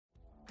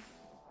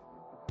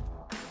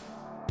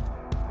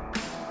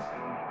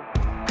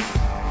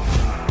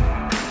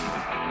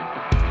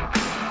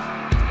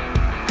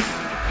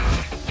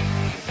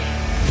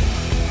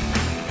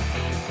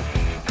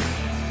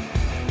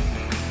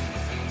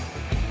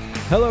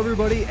Hello,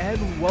 everybody,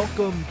 and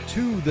welcome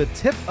to the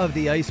Tip of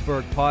the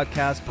Iceberg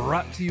podcast,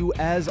 brought to you,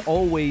 as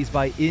always,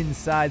 by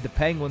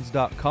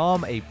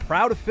InsideThePenguins.com, a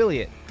proud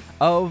affiliate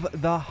of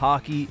the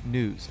Hockey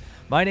News.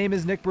 My name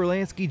is Nick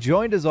Berlansky,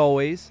 joined, as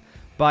always,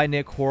 by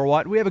Nick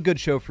Horwat. We have a good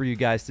show for you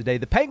guys today.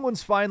 The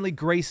Penguins finally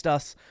graced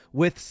us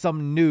with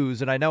some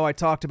news, and I know I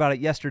talked about it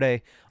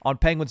yesterday on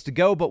Penguins to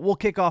Go, but we'll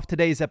kick off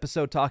today's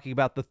episode talking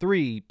about the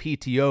 3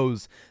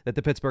 PTOs that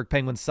the Pittsburgh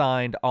Penguins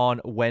signed on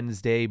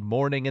Wednesday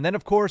morning. And then,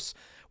 of course,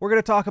 we're going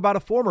to talk about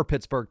a former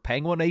Pittsburgh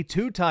Penguin, a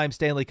 2-time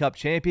Stanley Cup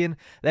champion,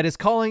 that is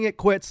calling it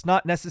quits,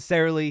 not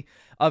necessarily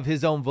of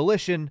his own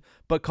volition,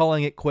 but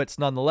calling it quits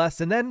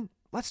nonetheless. And then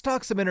let's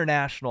talk some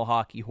international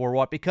hockey,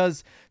 Horwat,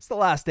 because it's the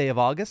last day of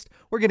August.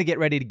 We're going to get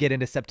ready to get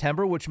into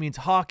September, which means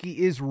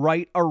hockey is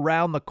right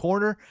around the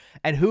corner.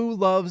 And who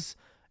loves,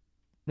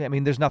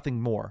 there's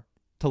nothing more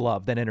to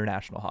love than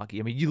international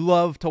hockey. You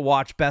love to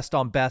watch best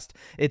on best.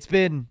 It's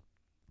been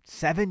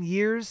 7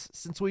 years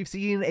since we've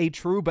seen a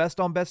true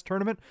best-on-best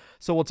tournament,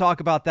 so we'll talk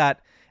about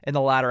that in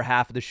the latter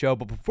half of the show.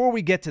 But before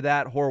we get to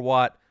that,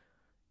 Horwat,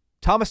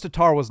 Thomas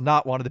Tatar was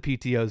not one of the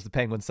PTOs the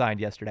Penguins signed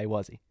yesterday,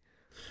 was he?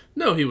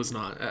 No, he was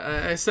not.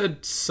 I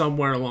said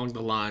somewhere along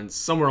the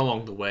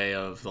way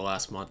of the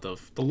last month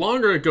of the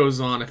longer it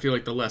goes on, I feel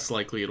like the less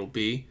likely it'll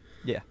be.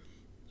 Yeah.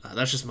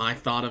 That's just my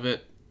thought of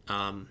it.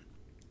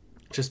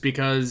 Just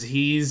because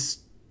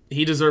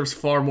he deserves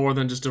far more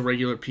than just a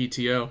regular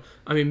PTO.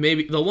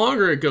 Maybe the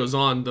longer it goes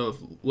on, the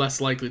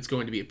less likely it's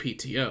going to be a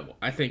PTO.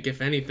 I think,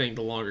 if anything,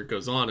 the longer it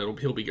goes on,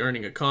 he'll be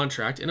earning a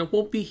contract, and it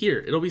won't be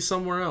here. It'll be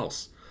somewhere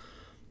else.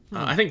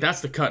 I think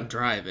that's the cut and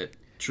dry of it,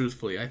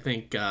 truthfully. I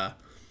think there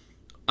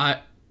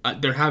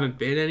haven't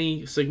been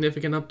any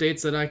significant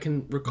updates that I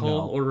can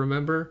recall or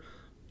remember.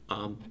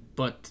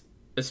 But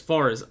as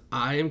far as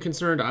I am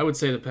concerned, I would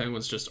say the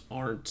Penguins just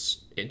aren't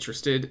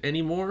interested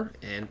anymore,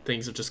 and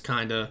things have just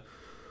kind of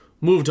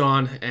moved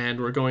on, and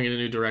we're going in a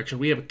new direction.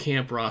 We have a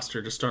camp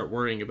roster to start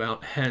worrying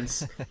about,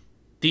 hence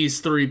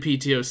these 3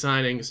 PTO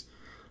signings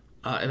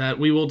that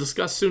we will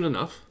discuss soon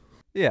enough.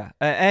 Yeah,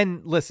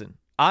 and listen,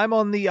 I'm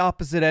on the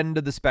opposite end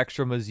of the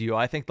spectrum as you.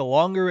 I think the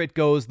longer it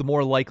goes, the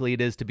more likely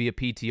it is to be a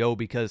PTO,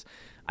 because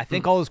I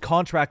think all those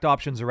contract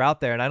options are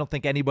out there, and I don't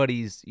think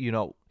anybody's,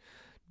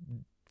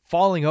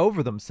 falling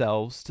over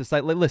themselves to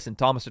say, listen,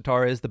 Thomas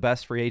Tatar is the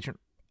best free agent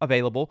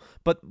available,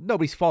 but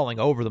nobody's falling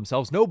over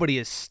themselves. Nobody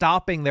is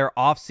stopping their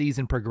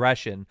off-season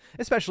progression,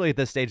 especially at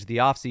this stage of the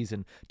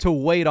off-season, to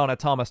wait on a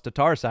Thomas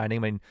Tatar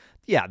signing.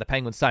 The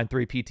Penguins signed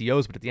 3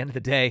 PTOs, but at the end of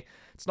the day,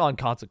 it's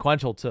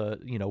non-consequential to,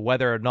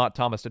 whether or not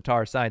Thomas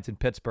Tatar signs in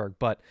Pittsburgh.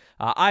 But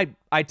I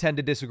tend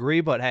to disagree,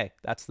 but hey,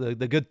 that's the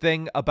good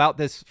thing about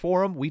this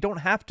forum. We don't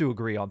have to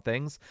agree on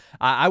things.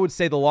 I would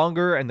say the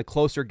longer and the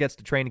closer it gets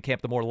to training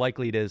camp, the more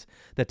likely it is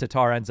that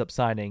Tatar ends up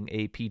signing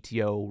a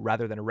PTO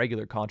rather than a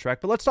regular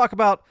contract. But let's talk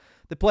about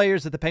the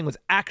players that the Penguins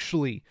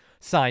actually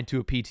signed to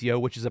a PTO,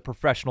 which is a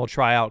professional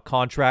tryout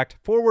contract.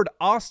 Forward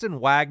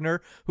Austin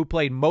Wagner, who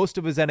played most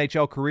of his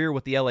NHL career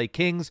with the LA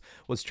Kings,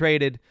 was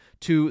traded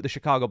to the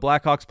Chicago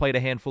Blackhawks, played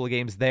a handful of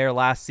games there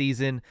last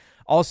season.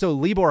 Also,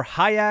 Libor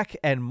Hajek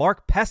and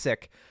Mark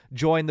Pysyk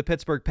joined the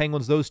Pittsburgh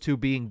Penguins, those two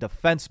being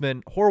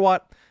defensemen.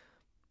 Horwat,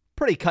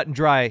 pretty cut and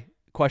dry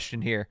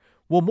question here.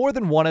 Will more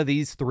than one of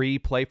these 3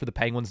 play for the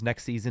Penguins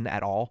next season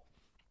at all?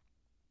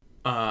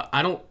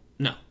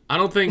 I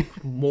don't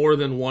think more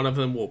than one of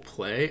them will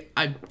play.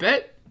 I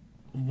bet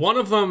one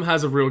of them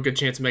has a real good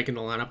chance of making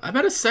the lineup. I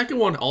bet a second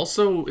one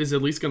also is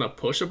at least going to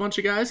push a bunch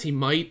of guys. He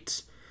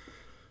might...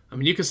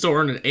 you can still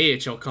earn an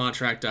AHL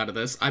contract out of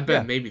this. I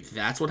bet maybe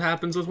that's what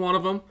happens with one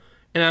of them.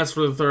 And as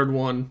for the third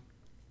one,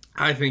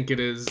 I think it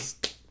is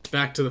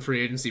back to the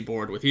free agency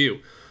board with you.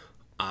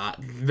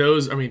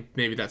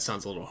 Maybe that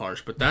sounds a little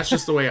harsh, but that's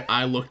just the way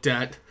I looked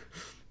at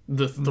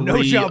the 3...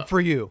 No job for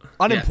you.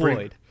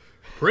 Unemployed.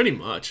 Pretty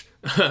much.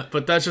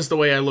 But that's just the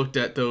way I looked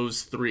at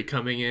those 3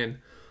 coming in.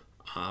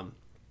 And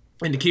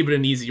to keep it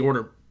in easy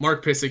order,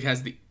 Mark Pysyk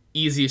has the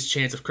easiest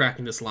chance of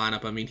cracking this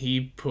lineup.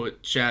 He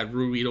put Chad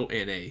Ruhwedel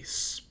in a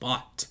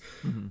spot.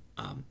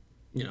 Mm-hmm.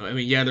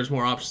 There's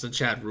more options than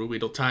Chad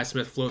Ruhwedel. Ty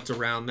Smith floats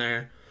around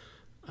there.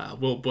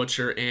 Will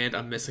Butcher, and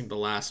I'm missing the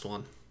last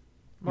one.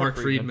 Mark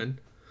Friedman.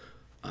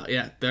 All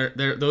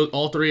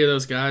 3 of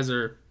those guys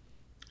are...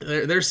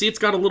 Their seats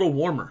got a little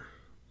warmer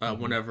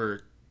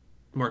whenever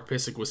Mark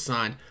Pysyk was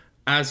signed.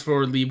 As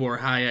for Libor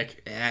Hajek,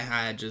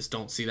 I just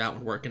don't see that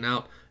one working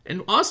out.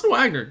 And Austin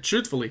Wagner,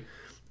 truthfully,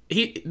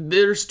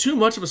 there's too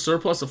much of a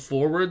surplus of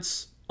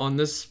forwards on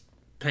this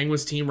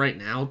Penguins team right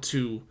now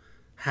to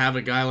have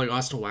a guy like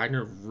Austin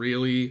Wagner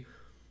really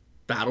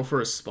battle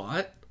for a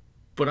spot.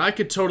 But I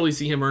could totally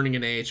see him earning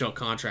an AHL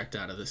contract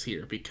out of this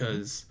here,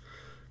 because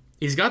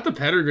he's got the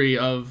pedigree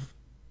of,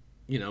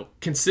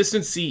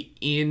 consistency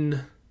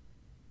in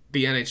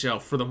the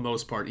NHL for the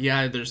most part.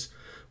 Yeah, there's...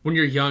 when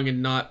you're young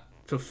and not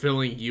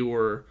fulfilling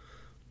your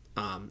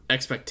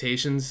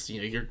expectations,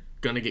 you're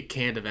going to get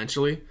canned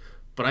eventually.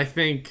 But I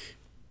think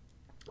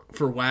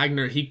for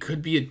Wagner, he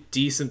could be a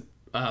decent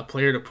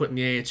player to put in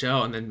the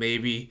AHL and then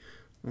maybe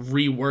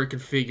rework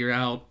and figure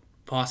out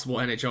possible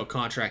NHL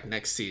contract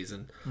next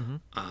season.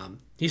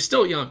 He's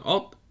still young.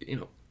 A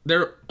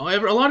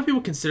lot of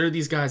people consider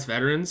these guys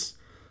veterans.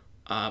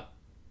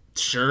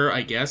 Sure,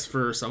 I guess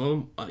for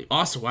some of them.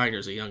 Austin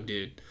Wagner's a young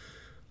dude.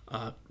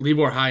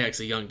 Libor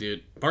Hayek's a young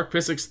dude. Mark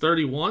Pisic's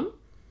 31,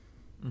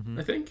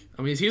 I think.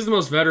 I mean, he's the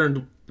most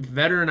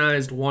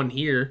veteranized one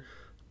here.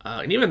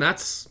 And even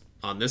that's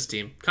on this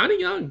team. Kind of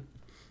young.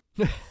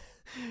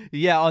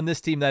 Yeah, on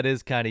this team, that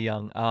is kind of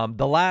young.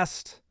 The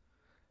last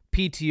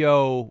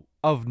PTO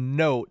of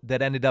note that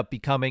ended up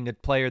becoming a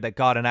player that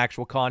got an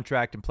actual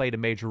contract and played a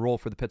major role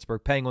for the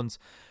Pittsburgh Penguins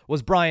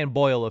was Brian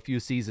Boyle a few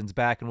seasons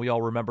back, and we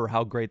all remember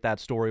how great that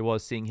story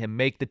was, seeing him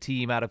make the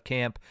team out of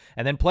camp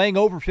and then playing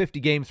over 50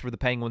 games for the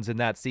Penguins in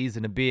that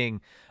season and being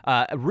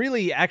a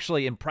really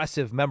actually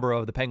impressive member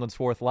of the Penguins'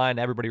 fourth line.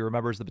 Everybody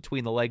remembers the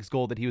between-the-legs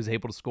goal that he was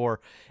able to score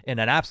in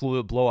an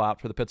absolute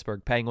blowout for the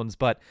Pittsburgh Penguins,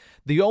 but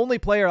the only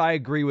player I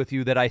agree with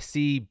you that I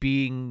see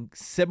being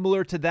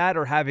similar to that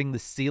or having the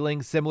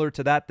ceiling similar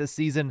to that this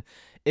season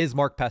is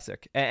Mark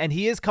Pysyk. And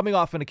he is coming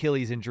off an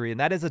Achilles injury, and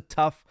that is a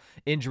tough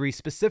injury,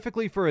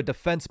 specifically for a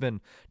defenseman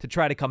to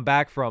try to come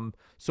back from.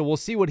 So we'll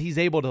see what he's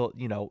able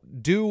to,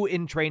 do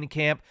in training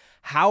camp,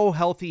 how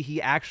healthy he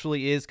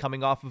actually is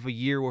coming off of a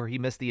year where he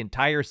missed the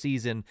entire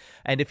season,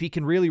 and if he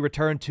can really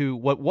return to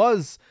what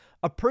was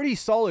a pretty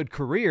solid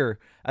career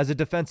as a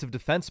defensive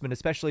defenseman,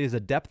 especially as a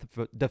depth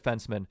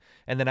defenseman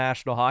in the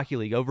National Hockey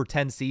League, over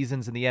 10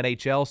 seasons in the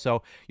NHL.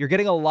 So you're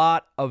getting a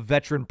lot of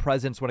veteran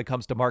presence when it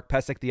comes to Mark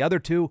Pysyk. The other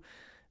two,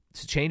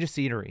 it's a change of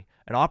scenery,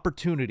 an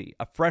opportunity,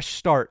 a fresh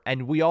start,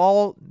 and we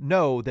all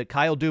know that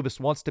Kyle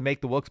Dubas wants to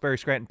make the Wilkes-Barre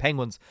Scranton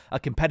Penguins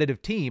a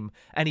competitive team,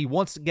 and he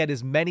wants to get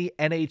as many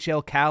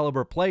NHL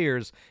caliber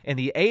players in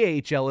the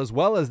AHL as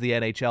well as the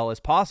NHL as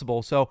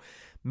possible. So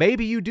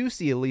maybe you do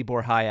see a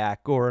Libor Hayek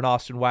or an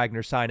Austin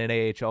Wagner sign an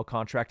AHL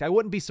contract. I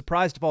wouldn't be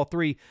surprised if all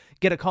three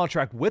get a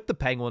contract with the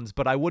Penguins,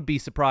 but I would be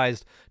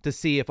surprised to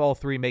see if all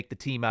three make the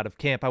team out of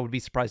camp. I would be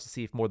surprised to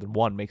see if more than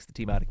one makes the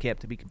team out of camp,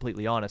 to be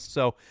completely honest.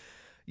 So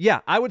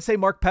yeah, I would say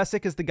Mark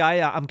Pysyk is the guy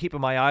I'm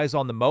keeping my eyes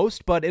on the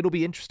most, but it'll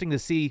be interesting to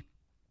see,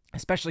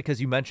 especially because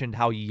you mentioned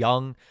how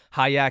young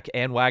Hayek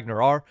and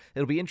Wagner are.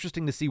 It'll be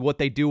interesting to see what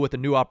they do with a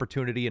new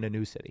opportunity in a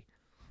new city.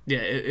 Yeah,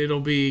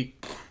 it'll be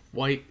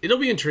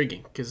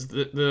intriguing because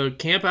the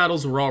camp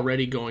battles were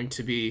already going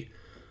to be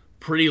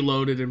pretty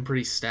loaded and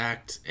pretty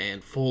stacked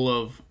and full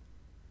of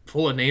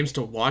names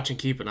to watch and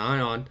keep an eye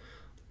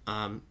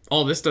on.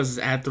 All this does is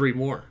add three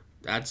more.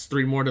 Adds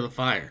three more to the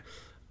fire.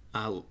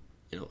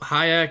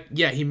 Hayek,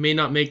 yeah, he may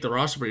not make the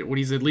roster, but what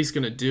he's at least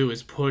going to do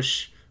is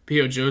push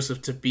P.O.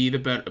 Joseph to be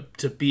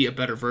a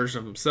better version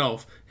of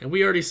himself. And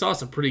we already saw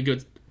some pretty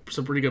good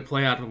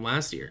play out of him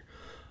last year.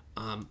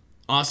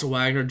 Austin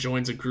Wagner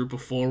joins a group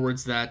of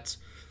forwards that,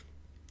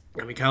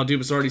 Kyle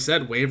Dubas already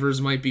said waivers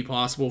might be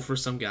possible for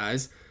some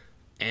guys,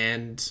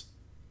 and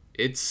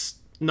it's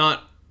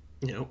not,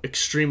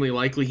 extremely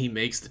likely he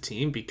makes the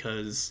team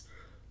because,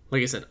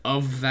 like I said,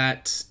 of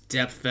that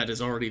depth that is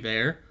already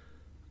there.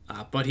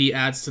 But he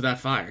adds to that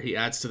fire. He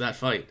adds to that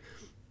fight.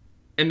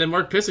 And then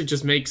Mark Pysyk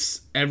just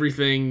makes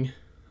everything,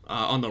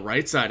 on the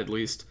right side at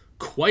least,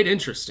 quite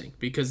interesting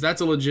because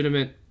that's a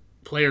legitimate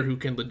player who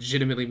can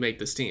legitimately make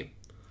this team.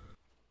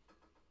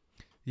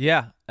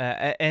 Yeah,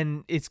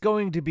 and it's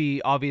going to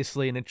be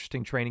obviously an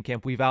interesting training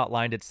camp. We've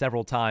outlined it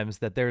several times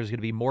that there's going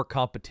to be more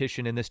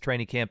competition in this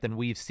training camp than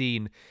we've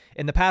seen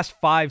in the past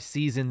 5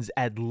 seasons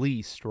at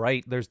least,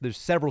 right? There's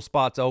several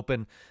spots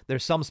open.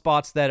 There's some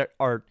spots that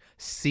are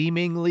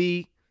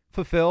seemingly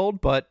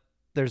fulfilled, but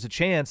there's a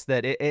chance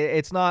that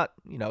it's not,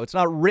 it's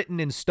not written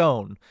in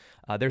stone.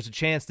 There's a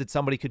chance that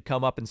somebody could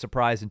come up and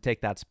surprise and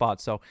take that spot.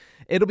 So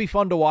it'll be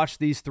fun to watch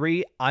these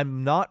three.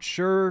 I'm not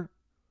sure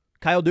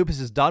Kyle Dubas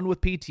is done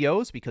with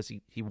PTOs because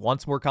he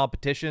wants more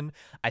competition.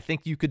 I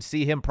think you could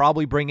see him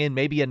probably bring in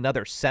maybe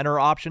another center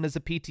option as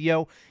a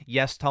PTO.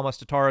 Yes, Thomas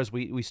Tatar, as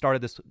we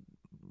started this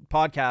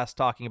podcast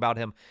talking about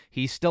him,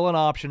 he's still an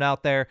option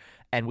out there,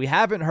 and we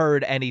haven't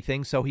heard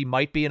anything, so he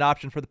might be an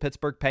option for the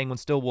Pittsburgh Penguins.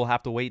 Still, we'll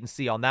have to wait and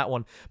see on that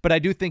one, but I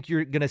do think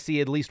you're going to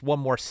see at least one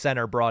more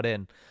center brought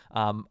in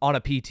on a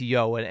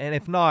PTO, and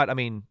if not,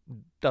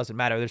 doesn't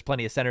matter. There's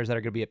plenty of centers that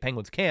are going to be at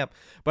Penguins camp,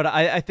 but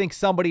I think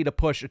somebody to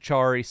push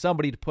Achari,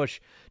 somebody to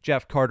push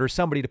Jeff Carter,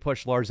 somebody to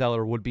push Lars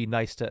Eller would be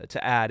nice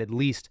to add, at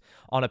least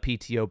on a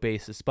PTO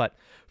basis. But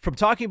from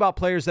talking about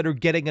players that are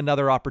getting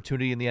another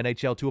opportunity in the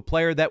NHL to a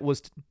player that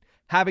was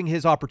having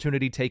his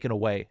opportunity taken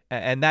away,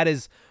 and that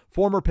is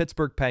former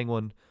Pittsburgh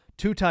Penguin,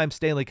 2-time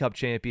Stanley Cup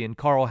champion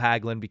Carl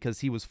Hagelin, because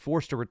he was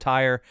forced to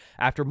retire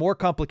after more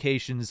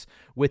complications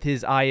with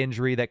his eye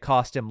injury that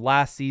cost him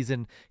last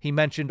season. He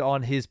mentioned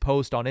on his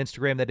post on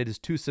Instagram that it is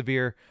too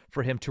severe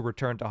for him to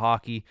return to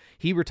hockey.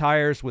 He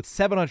retires with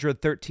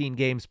 713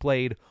 games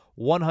played,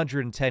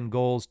 110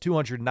 goals,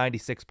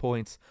 296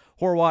 points.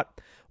 Horwat,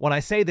 when I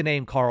say the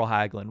name Carl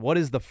Hagelin, what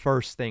is the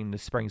first thing that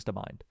springs to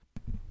mind?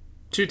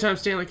 2-time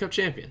Stanley Cup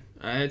champion.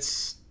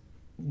 It's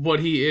what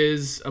he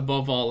is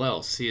above all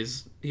else.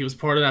 He was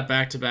part of that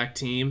back-to-back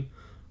team,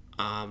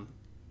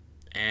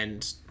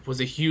 and was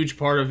a huge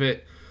part of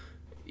it.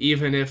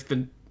 Even if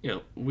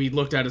we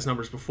looked at his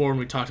numbers before and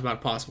we talked about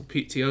a possible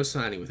PTO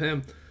signing with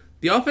him.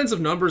 The offensive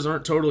numbers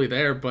aren't totally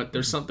there, but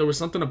there was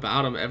something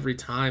about him every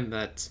time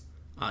that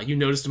you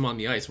noticed him on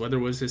the ice, whether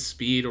it was his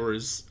speed or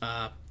his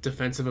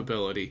defensive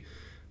ability.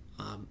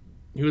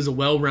 He was a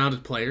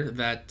well-rounded player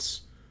that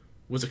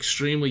was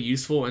extremely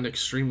useful and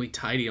extremely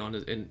tidy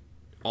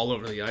all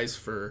over the ice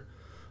for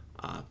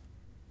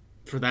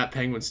that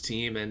Penguins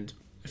team, and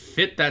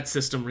fit that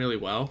system really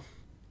well,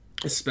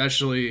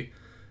 especially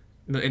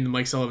in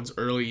Mike Sullivan's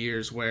early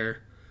years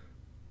where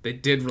they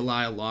did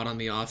rely a lot on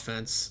the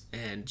offense,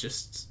 and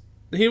just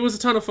he was a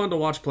ton of fun to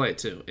watch play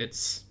too. It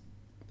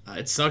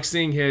sucks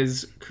seeing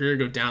his career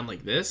go down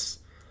like this,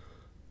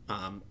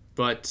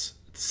 but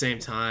at the same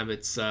time,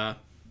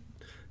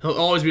 he'll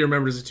always be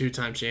remembered as a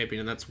 2-time champion,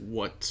 and that's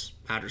what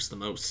matters the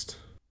most.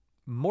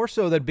 More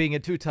so than being a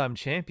 2-time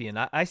champion,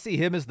 I see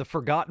him as the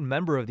forgotten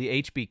member of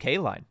the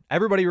HBK line.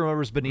 Everybody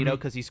remembers Bonino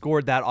because he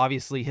scored that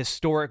obviously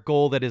historic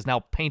goal that is now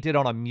painted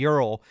on a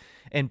mural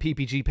in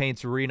PPG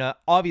Paints Arena.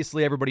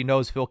 Obviously, everybody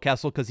knows Phil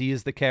Kessel because he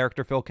is the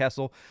character Phil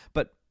Kessel,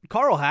 but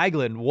Carl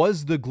Hagelin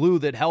was the glue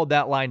that held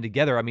that line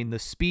together. I mean, the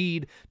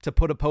speed to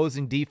put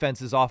opposing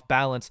defenses off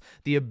balance,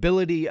 the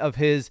ability of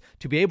his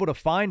to be able to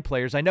find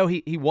players. I know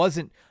he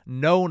wasn't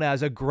known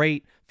as a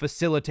great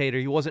facilitator.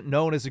 He wasn't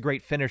known as a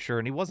great finisher,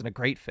 and he wasn't a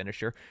great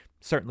finisher.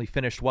 Certainly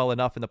finished well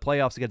enough in the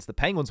playoffs against the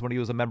Penguins when he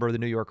was a member of the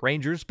New York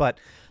Rangers. But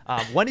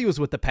when he was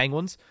with the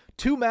Penguins,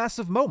 2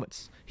 massive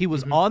moments. He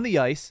was on the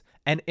ice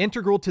and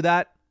integral to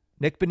that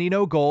Nick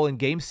Bonino goal in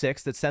Game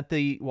 6 that sent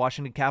the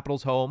Washington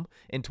Capitals home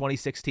in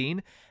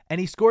 2016, and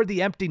he scored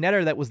the empty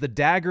netter that was the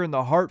dagger in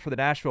the heart for the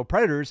Nashville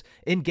Predators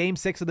in Game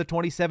 6 of the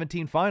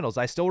 2017 Finals.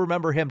 I still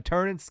remember him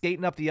turning,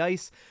 skating up the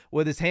ice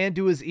with his hand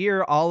to his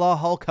ear a la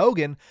Hulk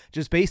Hogan,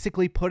 just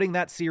basically putting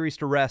that series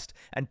to rest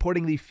and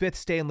putting the 5th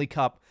Stanley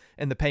Cup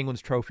in the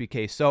Penguins trophy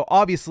case. So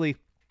obviously,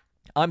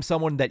 I'm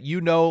someone that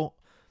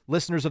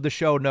listeners of the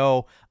show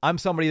know I'm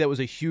somebody that was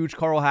a huge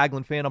Carl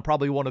Hagelin fan. I'm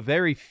probably one of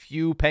very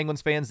few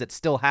Penguins fans that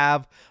still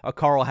have a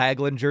Carl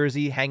Hagelin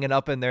jersey hanging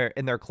up in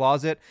their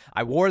closet.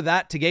 I wore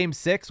that to Game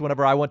 6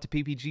 whenever I went to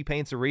PPG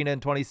Paints Arena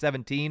in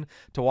 2017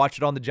 to watch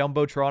it on the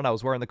Jumbotron. I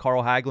was wearing the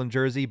Carl Hagelin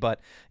jersey,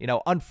 but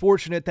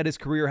unfortunate that his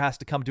career has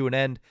to come to an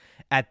end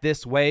at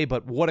this way,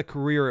 but what a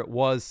career it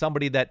was.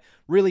 Somebody that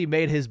really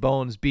made his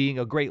bones being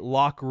a great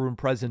locker room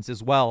presence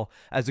as well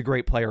as a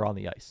great player on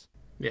the ice.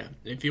 Yeah,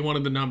 if you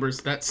wanted the numbers,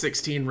 that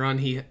 2016 run,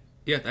 he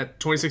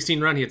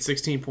had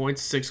 16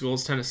 points, 6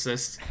 goals, 10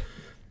 assists,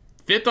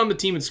 5th on the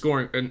team in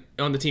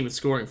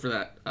scoring, for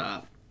that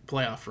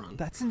playoff run.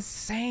 That's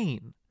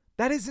insane.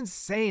 That is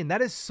insane.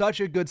 That is such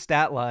a good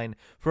stat line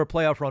for a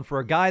playoff run for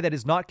a guy that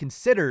is not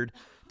considered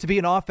to be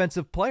an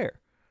offensive player.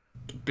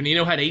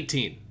 Bonino had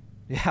 18.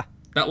 Yeah,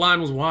 that line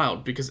was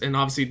wild and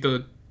obviously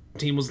the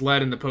team was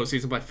led in the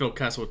postseason by Phil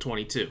Kessel with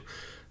 22.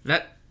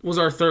 That was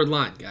our third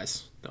line,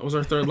 guys. That was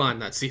our third line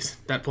that season,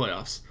 that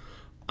playoffs.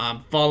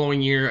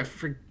 Following year, I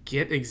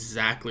forget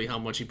exactly how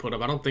much he put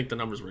up. I don't think the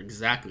numbers were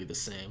exactly the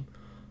same.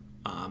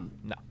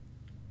 No.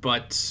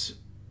 But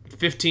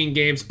 15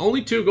 games,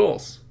 only 2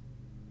 goals.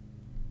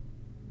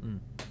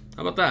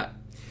 How about that?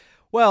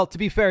 Well, to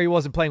be fair, he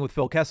wasn't playing with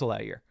Phil Kessel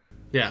that year.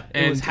 Yeah.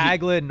 It was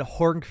Hagelin,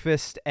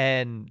 Hornqvist,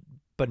 and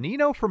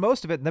Bonino for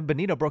most of it, and then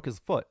Bonino broke his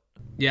foot.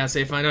 Yeah,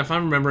 if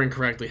I'm remembering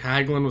correctly,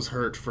 Hagelin was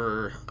hurt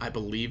for, I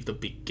believe, the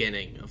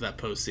beginning of that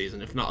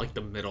postseason, if not like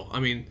the middle. I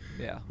mean,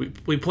 yeah,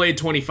 we played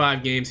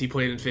 25 games. He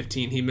played in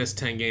 15. He missed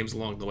 10 games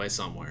along the way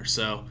somewhere.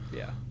 So,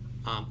 yeah,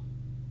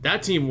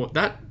 that team,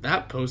 that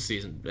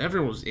postseason,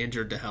 everyone was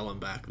injured to hell and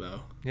back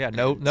though. Yeah,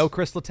 no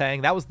Chris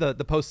Letang. That was the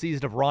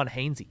postseason of Ron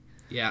Hainsey.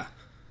 Yeah,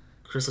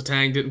 Chris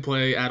Letang didn't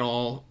play at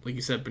all. Like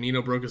you said,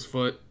 Bonino broke his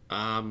foot.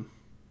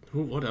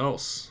 What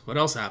else? What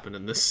else happened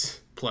in this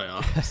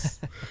playoffs?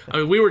 I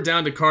mean, we were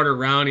down to Carter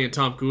Rowney and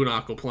Tom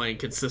Kuhnhackl playing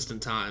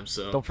consistent time.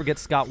 So don't forget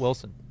Scott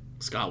Wilson.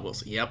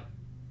 Yep.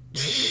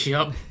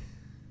 Yep.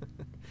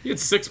 He had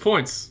 6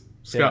 points.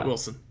 Scott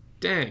Wilson.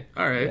 Dang.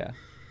 All right.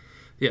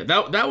 Yeah.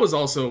 That was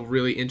also a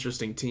really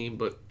interesting team.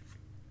 But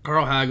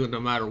Carl Hagelin, no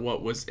matter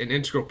what, was an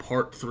integral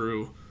part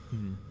through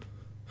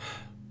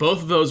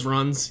both of those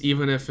runs.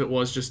 Even if it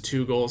was just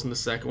 2 goals in the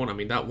second one. I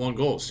mean, that 1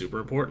 goal is super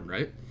important,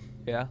 right?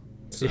 Yeah.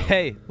 So.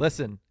 Hey,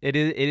 listen, it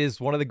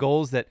is one of the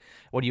goals that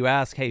when you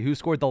ask, hey, who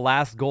scored the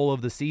last goal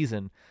of the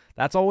season,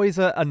 that's always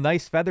a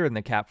nice feather in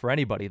the cap for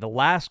anybody. The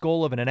last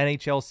goal of an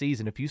NHL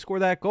season, if you score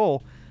that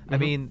goal, I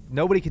mean,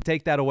 nobody can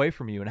take that away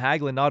from you. And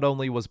Hagelin not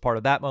only was part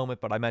of that moment,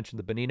 but I mentioned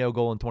the Bonino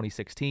goal in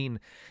 2016.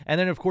 And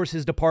then, of course,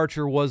 his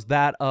departure was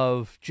that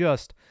of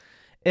just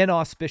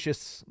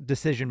inauspicious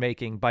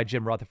decision-making by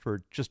Jim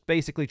Rutherford, just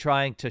basically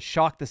trying to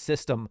shock the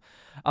system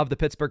of the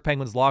Pittsburgh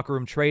Penguins locker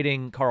room,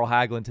 trading Carl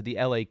Hagelin to the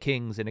LA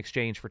Kings in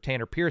exchange for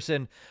Tanner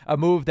Pearson, a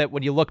move that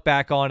when you look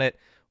back on it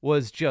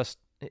was just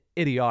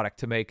idiotic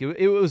to make.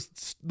 It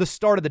was the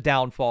start of the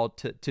downfall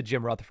to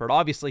Jim Rutherford.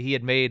 Obviously, he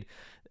had made,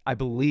 I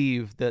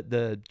believe,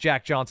 the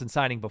Jack Johnson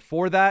signing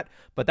before that,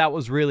 but that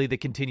was really the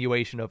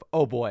continuation of,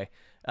 oh boy,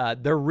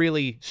 they're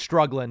really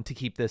struggling to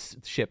keep this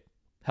ship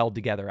held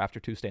together after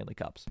 2 Stanley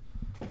Cups.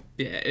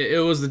 Yeah,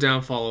 it was the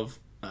downfall of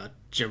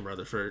Jim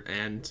Rutherford,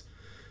 and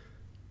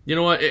you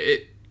know what?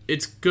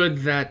 It's good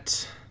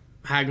that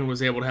Hagelin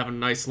was able to have a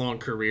nice long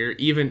career,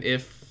 even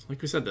if,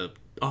 like we said, the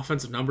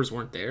offensive numbers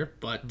weren't there.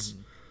 But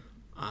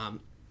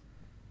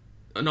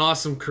an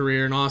awesome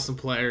career, an awesome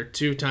player,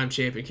 two-time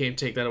champion, can't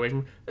take that away from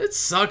him. It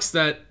sucks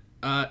that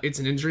it's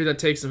an injury that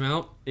takes him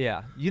out.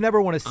 Yeah, you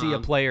never want to see a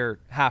player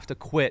have to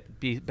quit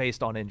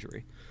based on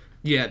injury.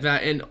 Yeah,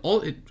 that, and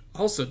it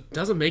also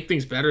doesn't make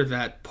things better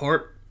that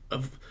part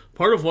of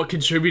what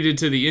contributed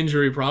to the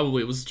injury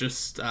probably was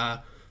just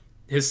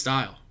his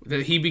style.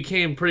 That he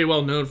became pretty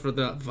well known for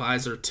the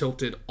visor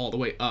tilted all the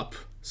way up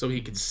so he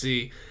could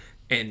see,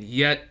 and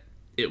yet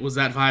it was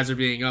that visor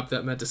being up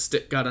that meant a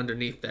stick got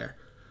underneath there.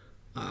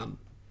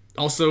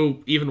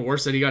 Also, even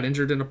worse, that he got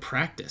injured in a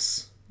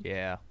practice.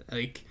 Yeah,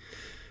 like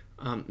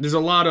there's a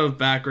lot of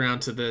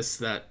background to this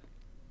that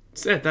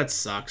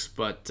sucks,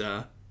 but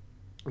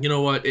you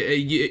know what?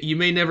 You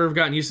may never have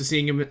gotten used to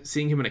seeing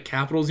him in a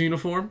Capitals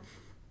uniform.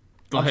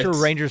 But I'm sure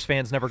Rangers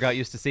fans never got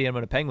used to seeing him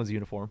in a Penguins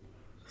uniform.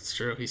 That's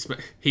true.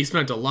 He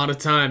spent a lot of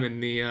time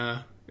in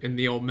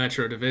the old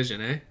Metro division,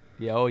 eh?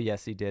 Yeah, oh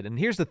yes, he did. And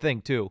here's the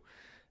thing too.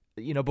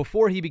 You know,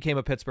 before he became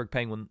a Pittsburgh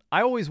Penguin,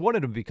 I always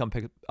wanted him to become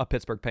a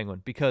Pittsburgh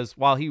Penguin because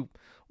while he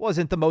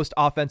wasn't the most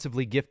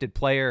offensively gifted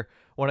player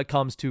when it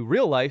comes to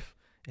real life,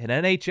 in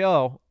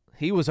NHL,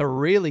 he was a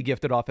really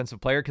gifted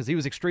offensive player because he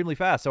was extremely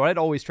fast. So I'd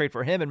always trade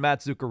for him and Matt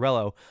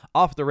Zuccarello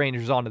off the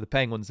Rangers onto the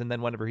Penguins. And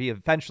then whenever he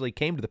eventually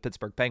came to the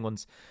Pittsburgh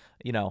Penguins,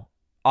 you know,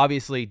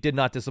 obviously did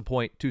not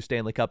disappoint. 2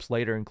 Stanley Cups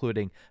later,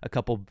 including a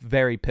couple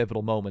very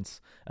pivotal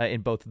moments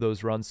in both of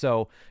those runs.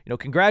 So, you know,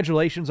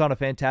 congratulations on a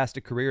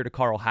fantastic career to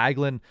Carl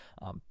Hagelin.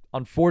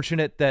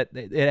 Unfortunate that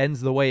it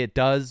ends the way it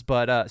does,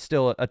 but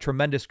still a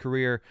tremendous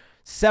career,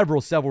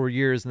 several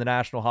years in the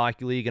National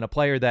Hockey League, and a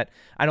player that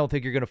I don't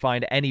think you're going to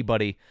find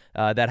anybody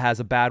that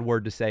has a bad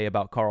word to say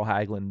about Carl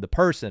Hagelin, the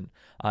person,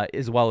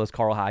 as well as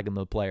Carl Hagelin,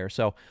 the player.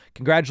 So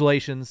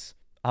congratulations.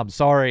 I'm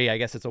sorry. I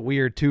guess it's a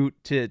weird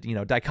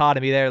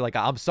dichotomy there. Like,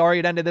 I'm sorry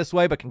it ended this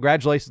way, but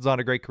congratulations on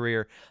a great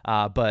career.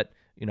 But,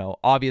 you know,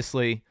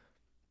 obviously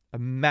a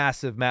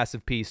massive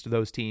piece to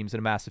those teams and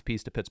a massive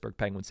piece to Pittsburgh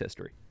Penguins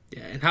history.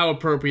 Yeah, and how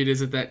appropriate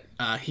is it that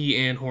he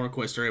and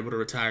Hornqvist are able to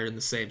retire in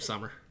the same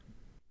summer?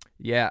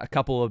 Yeah, a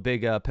couple of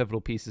big pivotal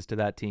pieces to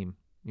that team,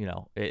 you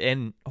know.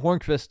 And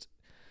Hornqvist,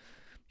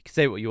 you can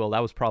say what you will,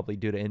 that was probably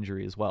due to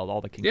injury as well,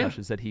 all the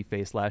concussions that he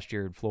faced last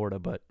year in Florida.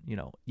 But, you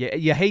know,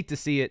 you hate to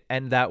see it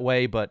end that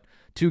way, but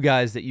two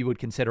guys that you would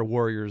consider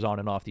warriors on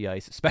and off the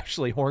ice,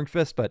 especially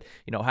Hornqvist, but,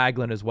 you know,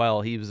 Hagelin as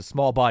well. He was a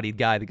small-bodied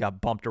guy that got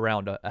bumped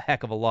around a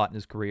heck of a lot in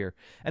his career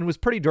and was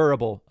pretty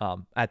durable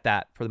at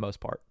that for the most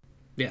part.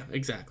 Yeah,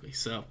 exactly.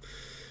 So,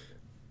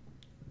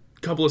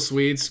 couple of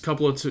Swedes,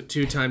 couple of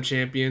two-time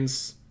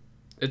champions.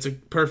 It's a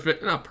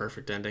not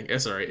perfect ending.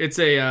 Sorry, it's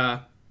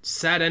a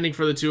sad ending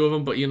for the two of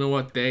them. But you know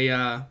what?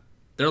 They're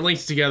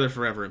linked together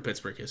forever in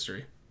Pittsburgh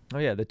history. Oh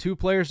yeah, the two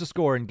players to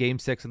score in Game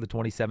 6 of the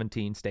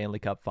 2017 Stanley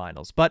Cup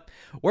Finals. But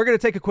we're going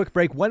to take a quick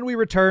break. When we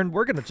return,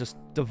 we're going to just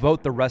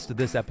devote the rest of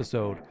this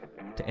episode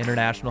to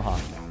international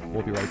hockey.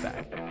 We'll be right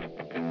back.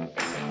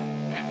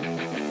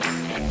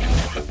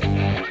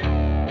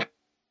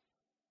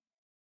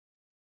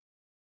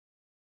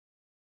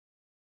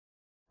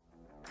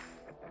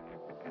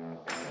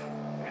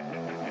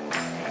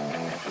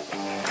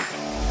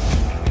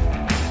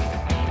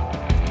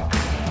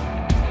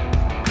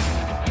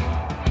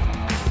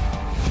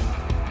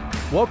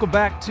 Welcome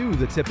back to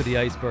the Tip of the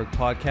Iceberg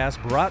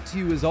podcast, brought to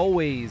you as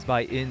always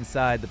by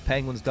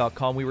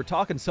InsideThePenguins.com. We were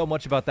talking so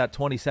much about that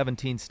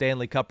 2017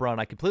 Stanley Cup run.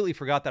 I completely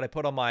forgot that I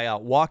put on my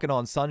Walking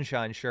on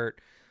Sunshine shirt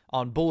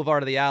on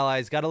Boulevard of the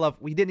Allies. Gotta love,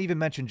 we didn't even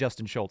mention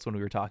Justin Schultz when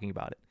we were talking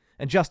about it.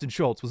 And Justin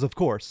Schultz was, of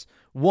course,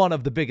 one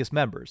of the biggest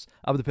members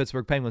of the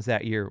Pittsburgh Penguins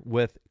that year,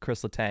 with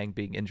Chris Letang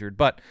being injured.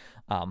 But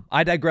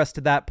I digress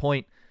to that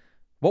point.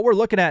 What we're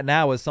looking at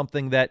now is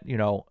something that, you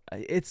know,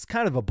 it's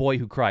kind of a boy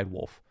who cried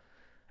wolf.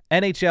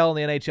 NHL and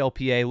the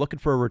NHLPA looking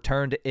for a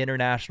return to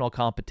international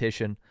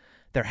competition.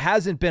 There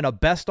hasn't been a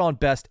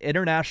best-on-best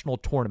international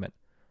tournament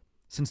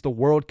since the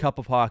World Cup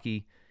of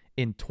Hockey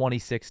in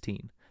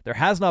 2016. There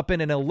has not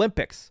been an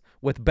Olympics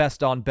with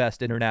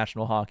best-on-best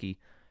international hockey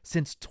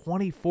since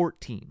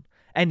 2014.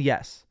 And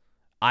yes,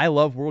 I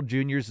love World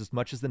Juniors as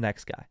much as the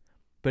next guy,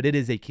 but it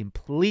is a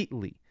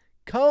completely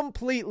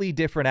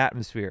different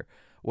atmosphere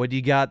when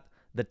you got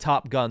the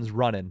top guns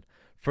running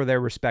for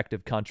their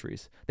respective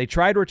countries. They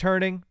tried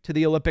returning to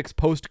the Olympics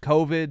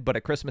post-COVID, but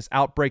a Christmas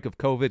outbreak of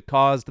COVID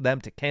caused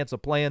them to cancel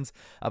plans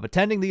of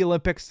attending the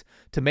Olympics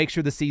to make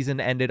sure the season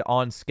ended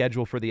on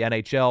schedule for the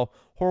NHL.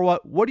 Horwat,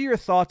 what are your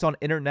thoughts on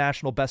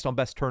international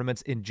best-on-best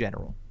tournaments in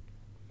general?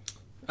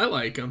 I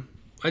like them.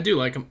 I do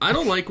like them. I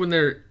don't like when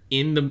they're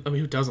in the... I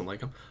mean, who doesn't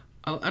like them?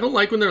 I don't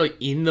like when they're like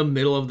in the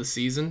middle of the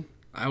season.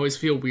 I always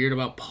feel weird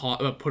about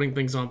putting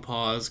things on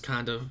pause,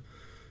 kind of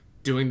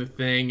doing the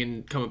thing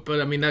and coming,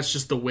 but I mean that's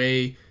just the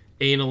way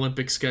an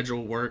Olympic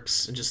schedule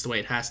works and just the way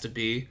it has to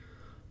be.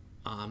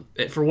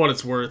 For what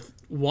it's worth,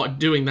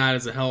 doing that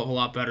is a hell of a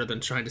lot better than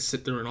trying to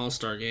sit through an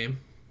All-Star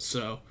game.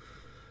 So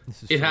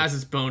This is It true. has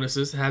its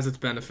bonuses, it has its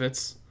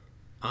benefits.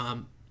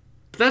 But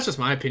that's just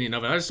my opinion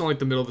of it. I just don't like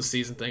the middle of the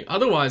season thing.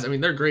 Otherwise, I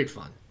mean, they're great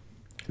fun.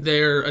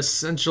 They're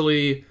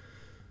essentially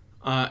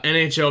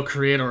NHL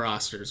creator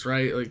rosters,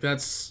 right? Like,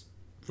 that's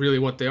really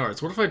what they are.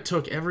 It's what if I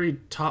took every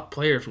top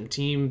player from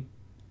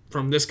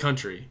this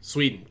country,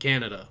 Sweden,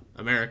 Canada,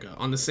 America,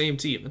 on the same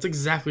team? That's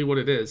exactly what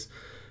it is.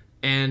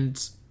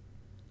 And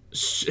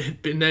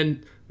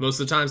then most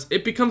of the times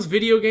it becomes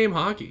video game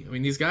hockey. I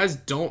mean, these guys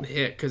don't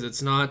hit because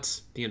it's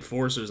not the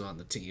enforcers on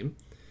the team.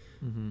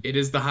 It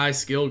is the high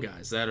skill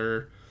guys that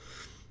are,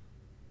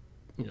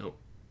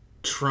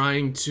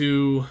 trying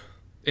to,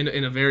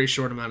 in a very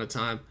short amount of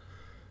time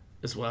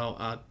as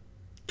well,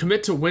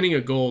 commit to winning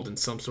a gold in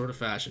some sort of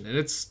fashion. And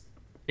it's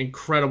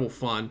incredible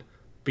fun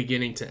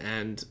beginning to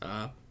end.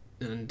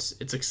 And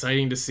it's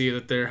exciting to see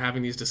that they're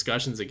having these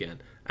discussions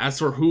again. As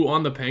for who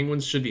on the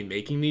Penguins should be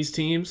making these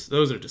teams,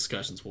 those are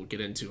discussions we'll get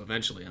into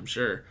eventually, I'm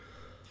sure.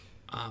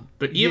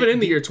 But even in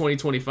the year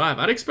 2025,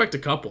 I'd expect a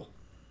couple.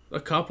 A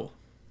couple.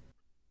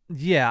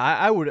 Yeah,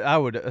 I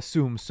would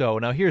assume so.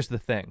 Now, here's the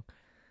thing.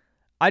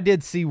 I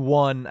did see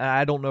one,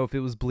 I don't know if it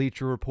was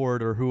Bleacher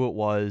Report or who it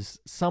was.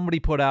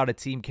 Somebody put out a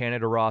Team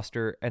Canada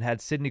roster and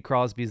had Sidney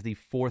Crosby as the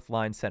fourth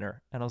line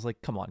center. And I was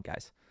like, come on,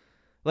 guys.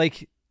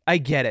 Like, I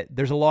get it.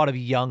 There's a lot of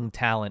young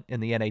talent in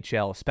the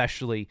NHL,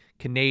 especially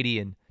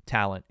Canadian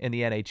talent in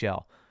the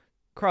NHL.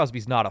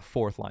 Crosby's not a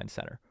fourth line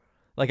center.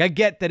 Like, I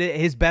get that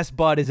his best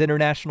bud, his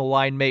international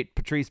line mate,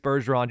 Patrice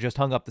Bergeron, just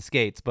hung up the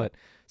skates, but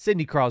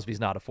Sidney Crosby's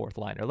not a fourth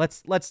liner.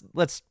 Let's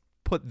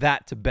put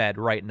that to bed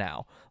right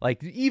now.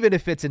 Like, even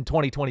if it's in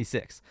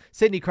 2026,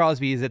 Sidney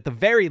Crosby is at the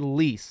very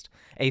least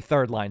a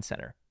third line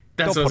center.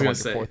 That's Don't what I put was him going on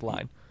to say. your fourth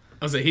line.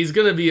 I was like, he's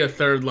going to be a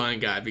third line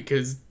guy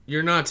because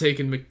you're not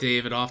taking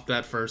McDavid off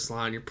that first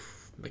line.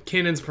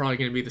 McKinnon's probably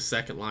going to be the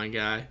second line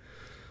guy.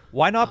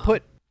 Why not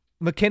put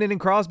McKinnon and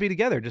Crosby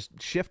together? Just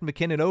shift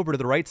McKinnon over to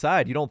the right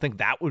side. You don't think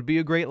that would be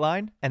a great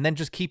line? And then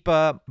just keep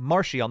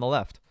Marshy on the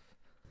left.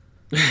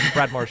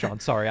 Brad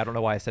Marchand. Sorry, I don't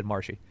know why I said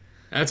Marshy.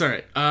 That's all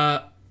right.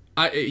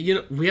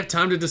 We have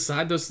time to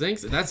decide those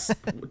things. And that's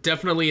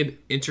definitely an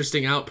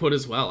interesting output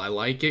as well. I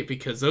like it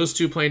because those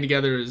two playing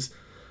together is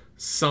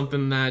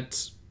something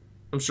that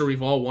I'm sure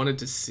we've all wanted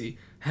to see.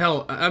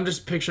 Hell, I'm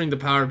just picturing the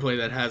power play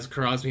that has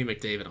Crosby and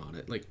McDavid on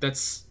it. Like,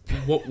 that's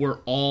what we're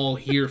all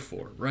here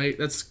for, right?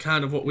 That's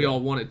kind of what we all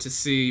wanted to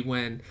see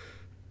when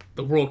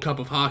the World Cup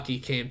of Hockey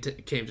came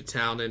to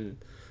town in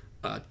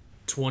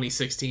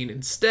 2016.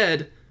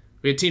 Instead,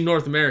 we had Team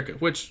North America,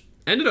 which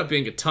ended up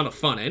being a ton of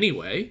fun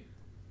anyway.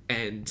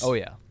 And Oh,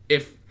 yeah.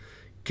 if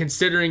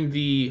considering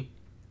the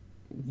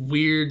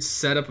weird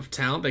setup of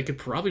talent, they could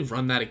probably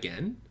run that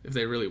again if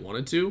they really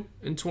wanted to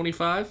in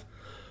 25.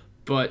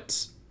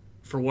 But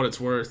for what it's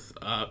worth,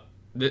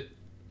 this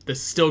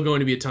is still going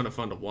to be a ton of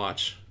fun to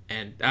watch.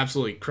 And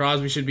absolutely,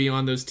 Crosby should be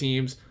on those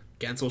teams.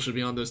 Gensel should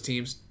be on those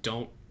teams.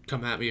 Don't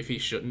come at me if he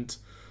shouldn't.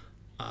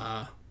 Who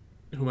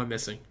am I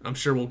missing? I'm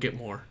sure we'll get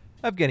more.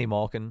 Evgeny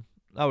Malkin.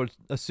 I would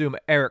assume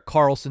Erik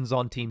Karlsson's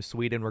on Team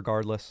Sweden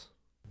regardless.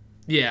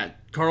 Yeah,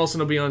 Carlson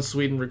will be on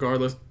Sweden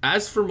regardless.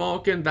 As for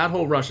Malkin, that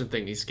whole Russian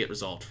thing needs to get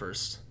resolved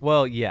first.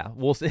 Well, yeah,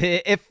 we'll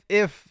see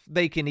if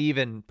they can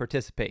even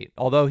participate.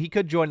 Although he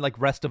could join like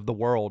rest of the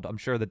world, I'm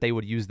sure that they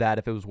would use that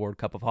if it was World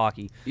Cup of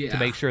Hockey to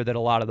make sure that a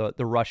lot of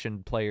the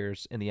Russian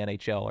players in the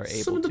NHL are able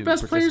to Some of the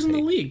best players in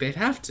the league, they'd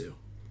have to.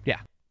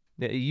 Yeah,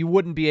 you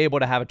wouldn't be able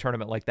to have a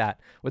tournament like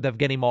that with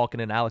Evgeny Malkin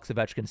and Alex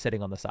Ovechkin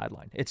sitting on the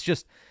sideline. It's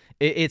just,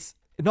 it's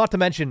not to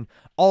mention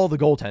all of the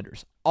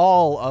goaltenders.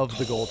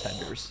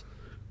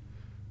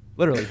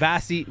 Literally,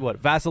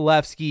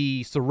 Vasilevsky,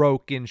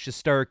 Sorokin,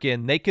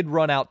 Shesterkin, they could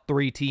run out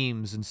three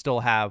teams and still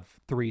have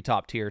three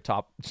top-tier,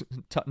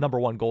 number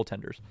one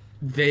goaltenders.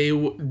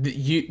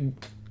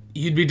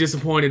 You'd be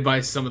disappointed by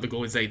some of the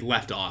goalies they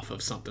left off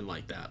of something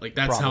like that. Like,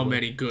 that's how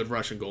many good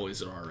Russian goalies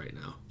there are right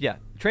now. Yeah.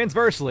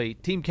 Transversely,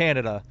 Team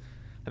Canada,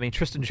 I mean,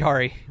 Tristan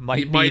Jarry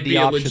might be the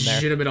a option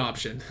legitimate there.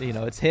 option.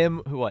 It's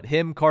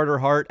him, Carter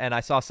Hart, and I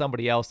saw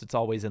somebody else that's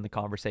always in the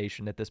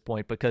conversation at this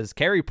point because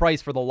Carey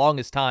Price for the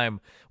longest time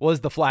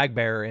was the flag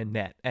bearer in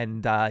net,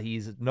 and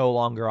he's no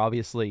longer,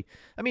 obviously.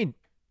 I mean,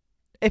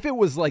 if it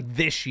was like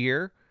this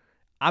year,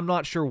 I'm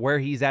not sure where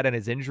he's at in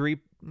his injury,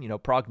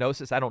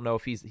 prognosis. I don't know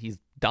if he's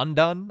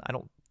done. I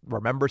don't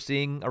remember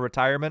seeing a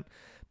retirement,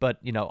 but,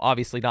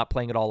 obviously not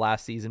playing at all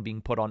last season,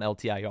 being put on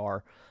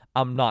LTIR.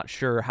 I'm not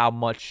sure how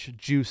much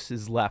juice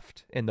is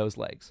left in those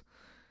legs.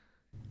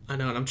 I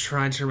know, and I'm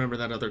trying to remember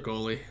that other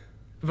goalie.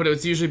 But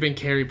it's usually been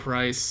Carey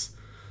Price.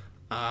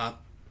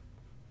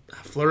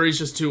 Fleury's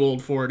just too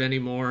old for it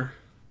anymore.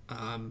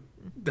 And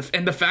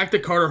the fact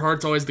that Carter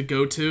Hart's always the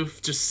go-to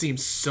just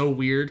seems so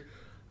weird.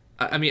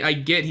 I mean, I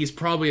get he's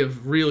probably a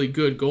really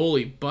good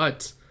goalie,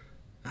 but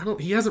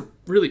he hasn't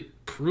really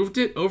proved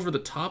it over the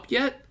top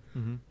yet.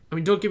 Mm-hmm. I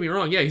mean, don't get me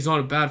wrong. Yeah, he's on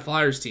a bad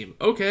Flyers team.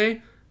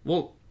 Okay,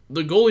 well,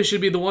 the goalie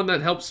should be the one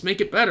that helps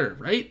make it better,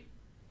 right?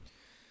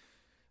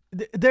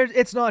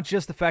 It's not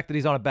just the fact that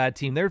he's on a bad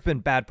team. There have been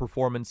bad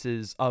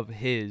performances of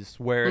his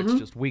where it's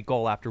just weak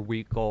goal after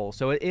weak goal.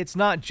 So it's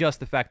not just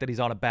the fact that he's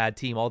on a bad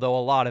team, although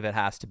a lot of it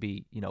has to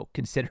be,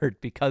 considered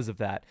because of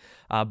that.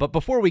 But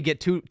before we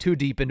get too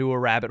deep into a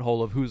rabbit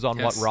hole of who's on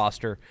what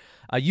roster,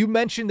 you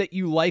mentioned that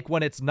you like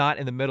when it's not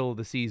in the middle of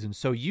the season.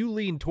 So you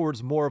lean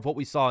towards more of what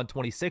we saw in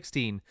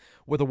 2016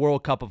 with a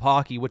World Cup of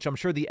Hockey, which I'm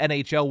sure the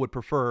NHL would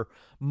prefer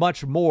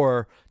much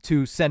more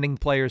to sending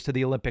players to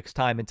the Olympics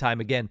time and time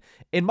again.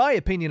 In my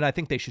opinion, I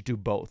think they should do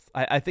both.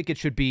 I think it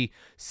should be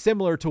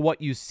similar to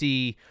what you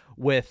see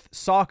with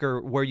soccer,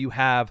 where you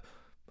have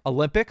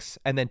Olympics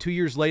and then 2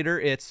 years later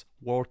it's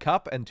World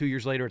Cup and 2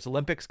 years later it's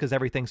Olympics because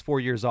everything's 4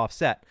 years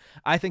offset.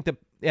 I think the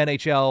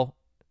NHL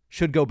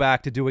should go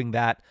back to doing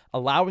that,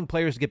 allowing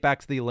players to get back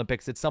to the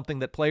Olympics. It's something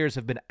that players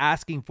have been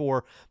asking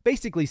for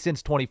basically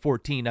since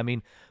 2014. I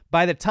mean,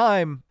 by the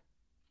time,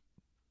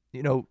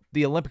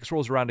 the Olympics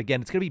rolls around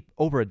again, it's going to be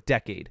over a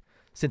decade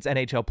since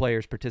NHL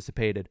players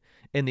participated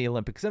in the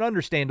Olympics. And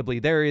understandably,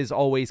 there is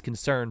always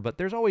concern, but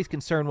there's always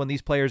concern when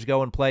these players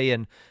go and play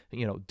in,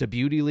 the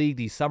beauty league,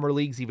 these summer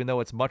leagues, even though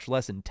it's much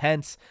less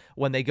intense.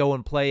 When they go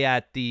and play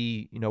at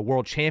the,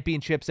 world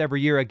championships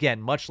every year,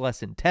 again, much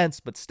less intense,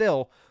 but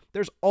still,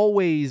 there's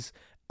always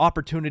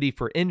opportunity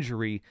for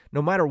injury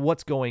no matter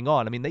what's going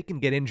on. I mean, they can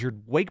get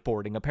injured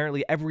wakeboarding.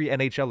 Apparently, every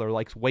NHLer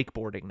likes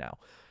wakeboarding now.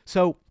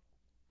 So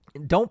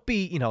don't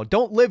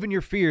live in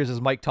your fears,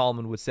 as Mike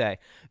Tallman would say.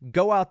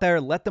 Go out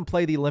there, let them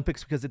play the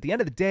Olympics, because at the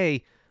end of the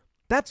day,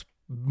 that's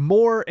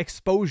more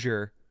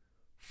exposure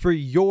for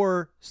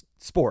your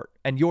sport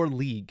and your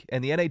league.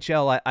 And the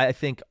NHL, I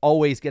think,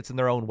 always gets in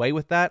their own way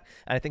with that.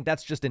 And I think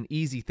that's just an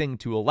easy thing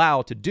to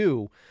allow to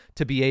do,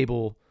 to be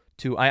able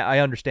to, I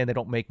understand they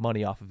don't make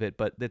money off of it,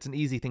 but it's an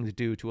easy thing to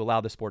do to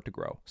allow the sport to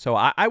grow. So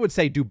I would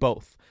say do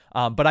both.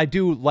 But I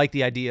do like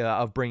the idea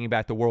of bringing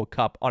back the World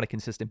Cup on a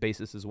consistent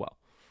basis as well.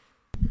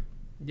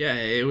 Yeah,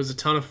 it was a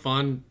ton of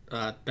fun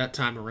that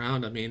time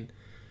around. I mean,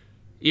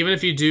 even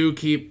if you do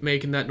keep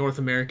making that North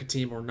America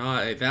team or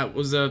not, that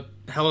was a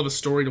hell of a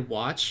story to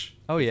watch.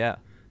 Oh, yeah.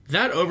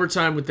 That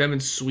overtime with them in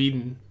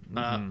Sweden,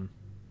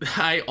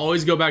 I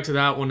always go back to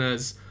that one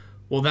as,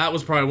 well, that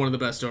was probably one of the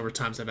best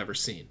overtimes I've ever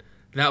seen.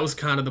 That was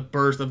kind of the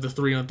birth of the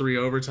 3-on-3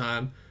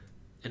 overtime.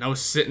 And I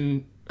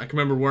can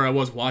remember where I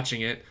was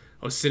watching it.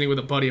 I was sitting with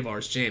a buddy of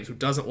ours, James, who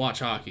doesn't watch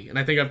hockey. And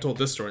I think I've told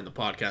this story in the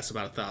podcast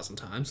about 1,000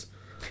 times.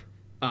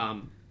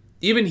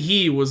 Even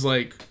he was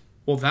like,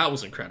 well, that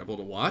was incredible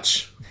to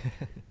watch.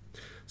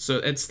 So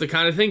it's the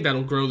kind of thing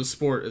that'll grow the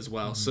sport as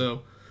well.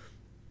 So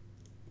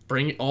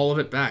bring all of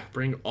it back.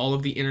 Bring all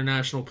of the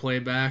international play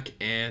back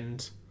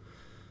and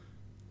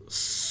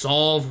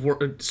solve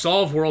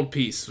world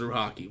peace through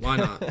hockey. Why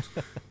not?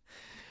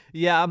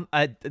 Yeah,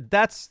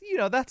 that's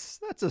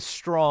a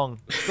strong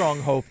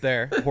hope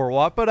there,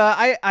 Horwat. But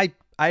I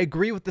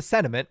agree with the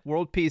sentiment.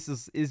 World peace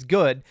is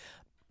good.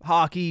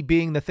 Hockey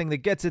being the thing that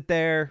gets it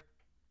there,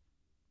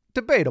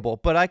 debatable.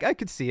 But I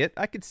could see it.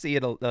 I could see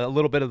it a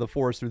little bit of the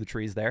forest through the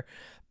trees there.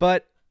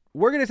 But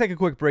we're going to take a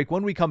quick break.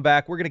 When we come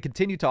back, we're going to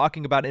continue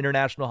talking about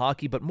international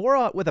hockey, but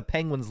more with a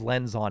Penguins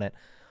lens on it.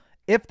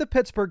 If the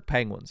Pittsburgh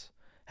Penguins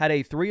had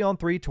a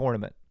 3-on-3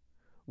 tournament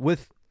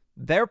with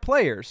their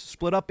players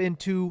split up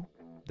into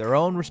their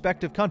own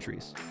respective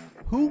countries,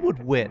 who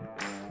would win?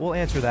 We'll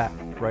answer that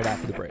right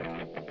after the break.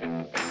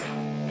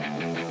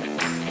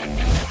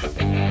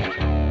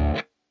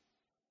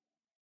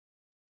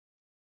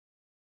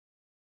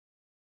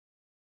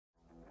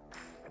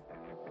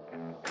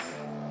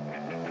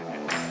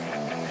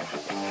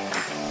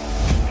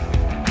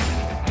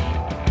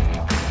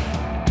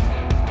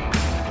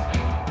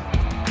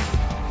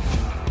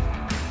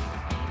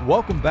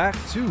 Welcome back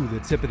to the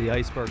Tip of the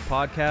Iceberg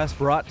podcast,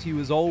 brought to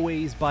you as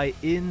always by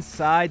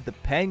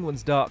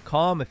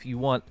InsideThePenguins.com. If you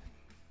want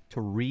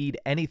to read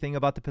anything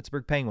about the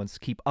Pittsburgh Penguins,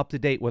 keep up to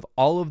date with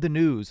all of the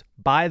news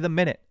by the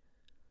minute,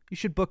 you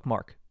should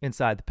bookmark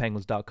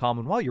InsideThePenguins.com.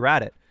 And while you're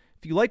at it,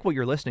 if you like what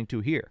you're listening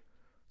to here,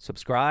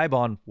 subscribe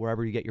on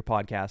wherever you get your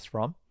podcasts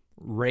from.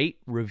 Rate,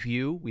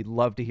 review. We'd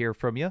love to hear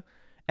from you.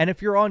 And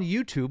if you're on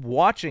YouTube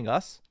watching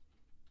us,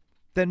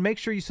 then make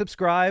sure you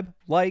subscribe,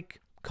 like,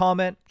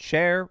 comment,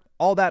 share,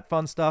 all that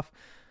fun stuff,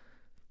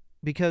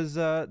 because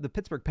the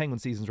Pittsburgh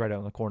Penguins season's right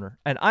around the corner,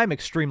 and I'm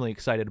extremely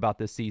excited about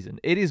this season.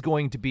 It is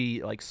going to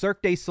be like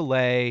Cirque du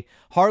Soleil,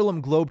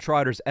 Harlem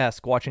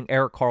Globetrotters-esque watching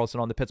Erik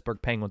Karlsson on the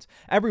Pittsburgh Penguins.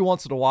 Every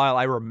once in a while,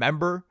 I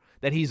remember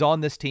that he's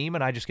on this team,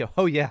 and I just go,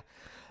 oh yeah,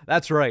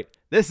 that's right.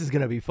 This is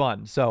going to be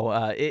fun. So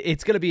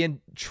it's going to be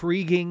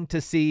intriguing to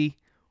see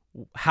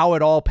how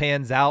it all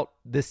pans out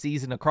this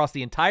season across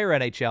the entire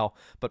NHL,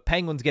 but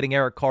Penguins getting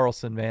Erik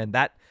Karlsson, man,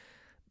 that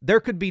there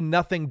could be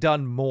nothing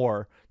done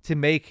more to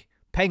make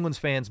Penguins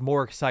fans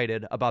more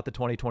excited about the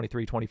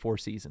 2023-24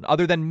 season,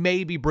 other than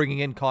maybe bringing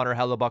in Connor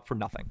Hellebuck for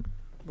nothing.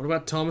 What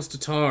about Thomas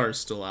Tatar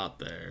still out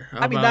there?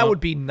 That would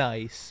be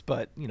nice,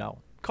 but,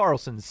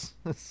 Karlsson's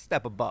a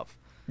step above.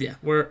 Yeah,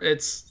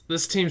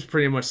 this team's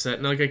pretty much set.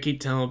 And like I keep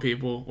telling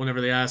people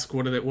whenever they ask,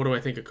 what do I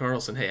think of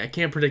Karlsson? Hey, I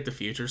can't predict the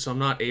future, so I'm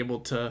not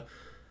able to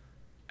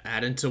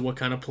add into what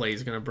kind of play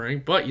he's going to bring.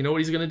 But you know what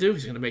he's going to do?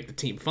 He's going to make the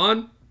team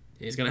fun.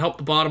 He's going to help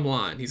the bottom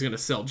line. He's going to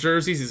sell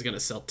jerseys. He's going to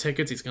sell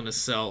tickets. He's going to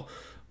sell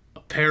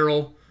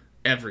apparel,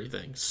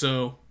 everything.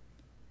 So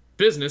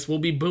business will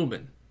be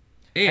booming.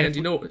 And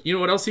you know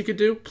what else he could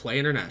do? Play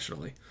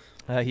internationally.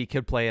 He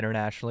could play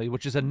internationally,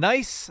 which is a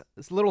nice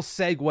little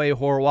segue,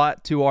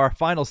 Horwat, to our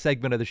final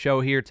segment of the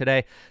show here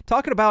today,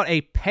 talking about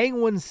a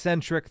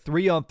Penguin-centric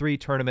 3-on-3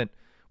 tournament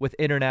with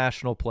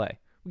international play.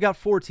 We got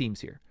 4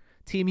 teams here.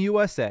 Team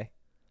USA,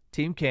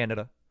 Team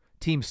Canada,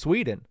 Team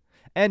Sweden,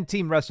 and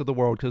Team Rest of the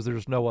World, because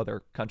there's no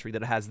other country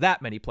that has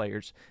that many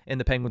players in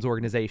the Penguins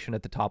organization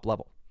at the top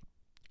level.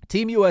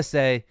 Team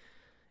USA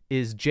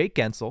is Jake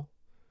Gensel,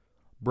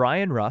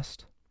 Brian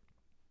Rust,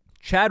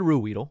 Chad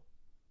Ruhwedel,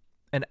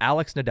 and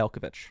Alex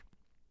Nedeljkovic.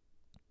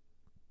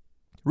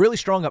 Really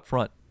strong up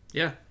front.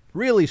 Yeah.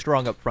 Really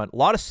strong up front. A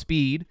lot of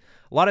speed,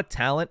 a lot of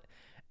talent,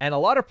 and a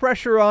lot of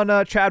pressure on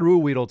Chad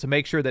Ruhwedel to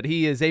make sure that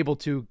he is able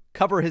to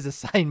cover his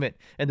assignment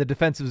in the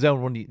defensive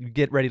zone when you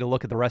get ready to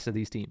look at the rest of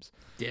these teams.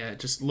 Yeah,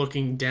 just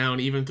looking down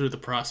even through the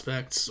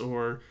prospects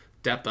or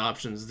depth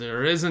options,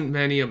 there isn't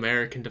many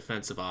American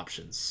defensive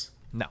options.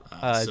 No.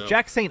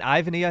 Jack St.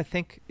 Ivany, I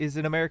think, is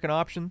an American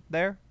option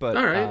there, but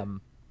all right.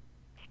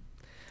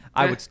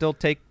 I would still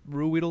take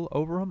Ruhwedel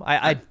over him.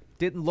 I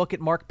didn't look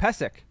at Mark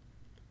Pysyk.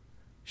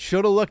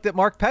 Should have looked at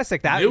Mark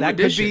Pysyk.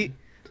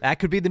 That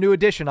could be the new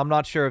addition. I'm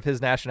not sure of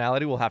his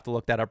nationality. We'll have to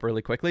look that up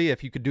really quickly.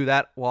 If you could do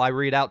that while I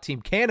read out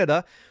Team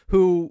Canada,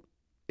 who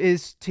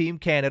is Team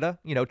Canada,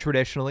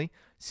 traditionally,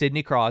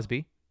 Sidney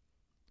Crosby,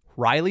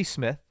 Riley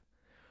Smith,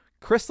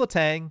 Chris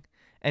Letang,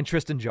 and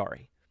Tristan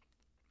Jarry.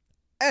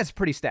 That's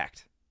pretty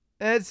stacked.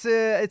 It's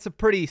a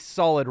pretty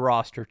solid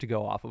roster to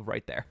go off of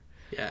right there.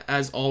 Yeah,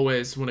 as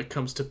always, when it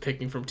comes to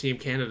picking from Team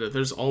Canada,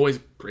 there's always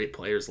great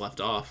players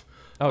left off.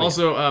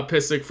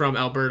 Pysyk from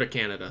Alberta,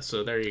 Canada.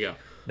 So there you go.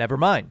 Never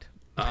mind.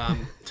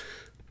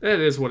 It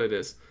is what it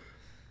is.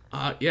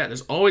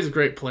 There's always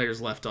great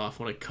players left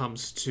off when it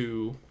comes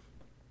to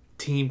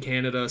Team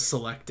Canada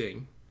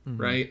selecting,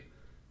 right?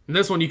 And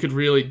this one you could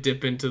really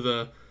dip into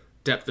the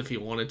depth if you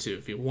wanted to.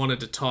 If you wanted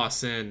to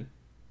toss in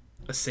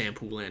a Sam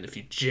Poulin, if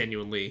you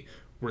genuinely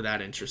were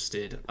that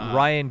interested.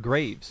 Ryan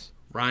Graves.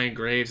 Ryan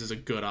Graves is a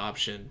good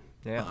option.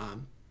 Yeah.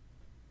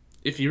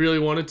 If you really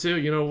wanted to,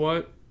 you know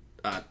what?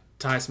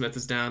 Ty Smith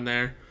is down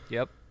there.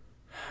 Yep.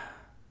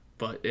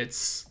 But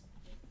it's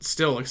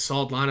still a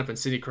solid lineup, and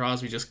Sidney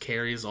Crosby just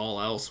carries all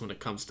else when it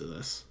comes to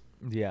this.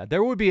 Yeah,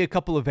 there would be a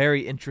couple of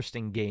very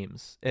interesting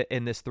games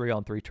in this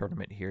 3-on-3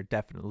 tournament here,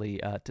 definitely,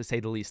 to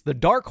say the least. The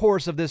dark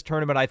horse of this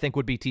tournament, I think,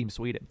 would be Team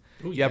Sweden.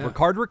 You have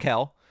Rickard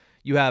Rakell.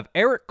 You have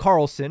Erik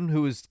Karlsson,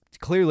 who is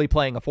clearly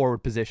playing a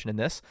forward position in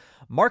this,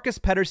 Marcus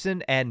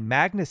Pettersson, and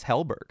Magnus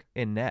Hellberg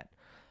in net.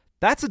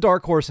 That's a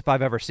dark horse if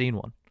I've ever seen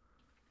one.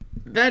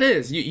 That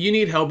is. You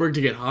need Hellberg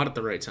to get hot at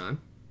the right time.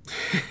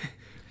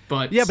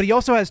 But he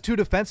also has 2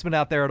 defensemen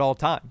out there at all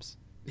times.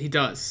 He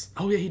does.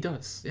 Oh, yeah, he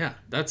does. Yeah,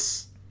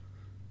 that's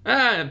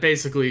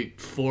basically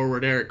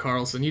forward Erik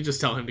Karlsson. You just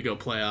tell him to go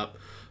play up.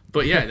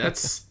 But yeah,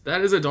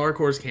 that is a dark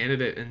horse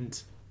candidate,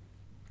 and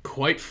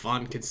quite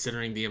fun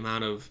considering the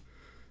amount of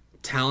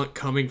talent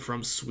coming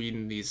from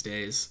Sweden these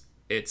days.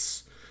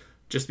 It's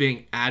just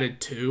being added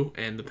to,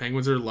 and the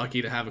Penguins are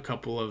lucky to have a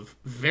couple of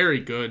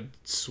very good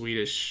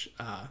Swedish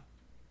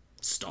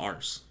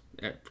stars.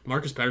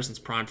 Marcus Pettersson's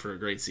primed for a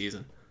great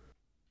season.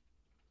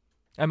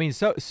 I mean,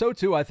 so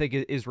too, I think,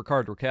 is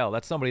Rickard Rakell.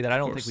 That's somebody that I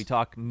don't think we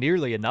talk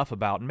nearly enough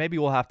about, and maybe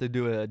we'll have to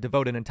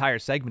devote an entire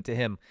segment to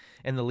him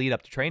in the lead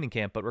up to training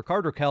camp. But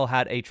Rickard Rakell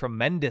had a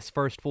tremendous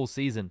first full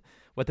season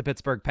with the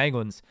Pittsburgh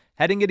Penguins.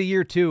 Heading into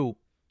year 2,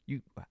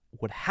 you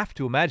would have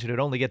to imagine it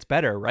only gets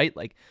better, right?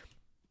 Like,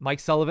 Mike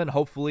Sullivan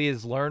hopefully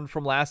has learned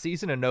from last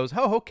season and knows,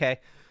 okay,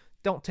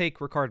 don't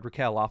take Rickard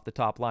Rakell off the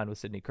top line with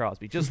Sidney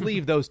Crosby. Just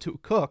leave those 2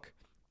 cook,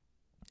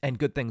 and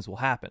good things will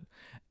happen.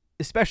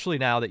 Especially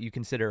now that you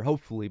consider,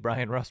 hopefully,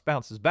 Brian Rust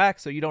bounces back,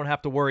 so you don't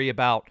have to worry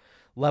about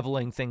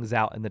leveling things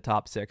out in the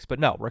top 6. But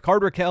no,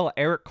 Rickard Rakell,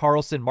 Erik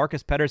Karlsson,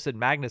 Marcus Pettersson,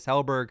 Magnus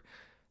Hellberg,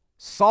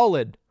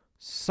 solid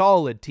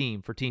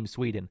team for Team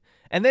Sweden.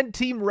 And then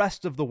Team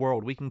Rest of the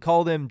World. We can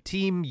call them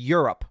Team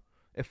Europe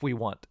if we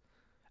want.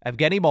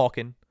 Evgeny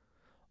Malkin,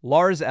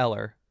 Lars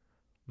Eller,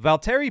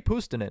 Valtteri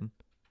Puustinen,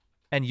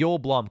 and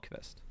Joel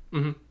Blomqvist.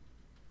 Mm-hmm.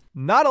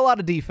 Not a lot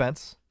of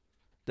defense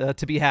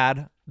to be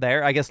had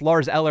there. I guess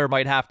Lars Eller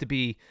might have to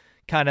be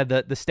kind of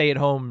the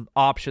stay-at-home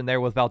option there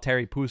with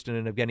Valtteri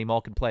Puustinen and Evgeny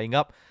Malkin playing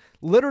up.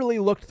 Literally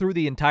looked through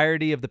the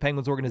entirety of the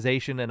Penguins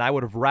organization, and I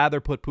would have rather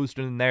put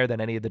Puustinen there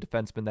than any of the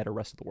defensemen that are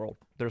Rest of the World.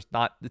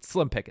 It's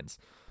slim pickings.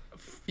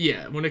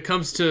 Yeah, when it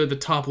comes to the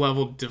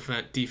top-level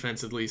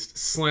defense, at least,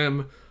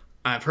 slim.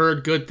 I've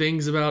heard good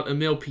things about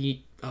Emil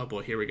Oh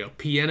boy, here we go.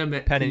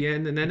 Pienenemy.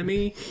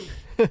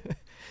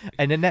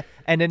 And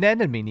an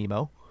enemy,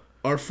 Nemo.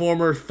 Our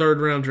former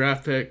third-round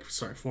draft pick.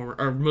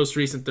 Our most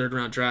recent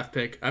third-round draft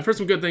pick. I've heard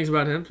some good things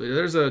about him.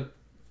 There's a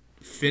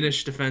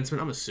Finnish defenseman.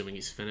 I'm assuming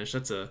he's Finnish.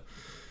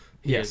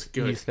 Yes,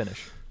 good. He's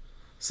Finnish.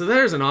 So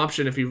there's an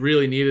option if you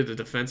really needed a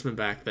defenseman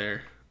back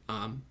there.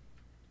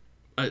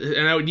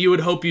 you would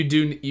hope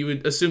you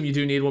would assume you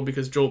do need one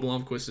because Joel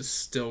Blomqvist is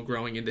still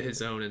growing into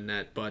his own in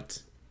net.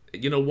 But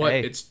you know what?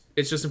 Hey.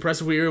 It's just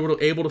impressive we were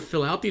able to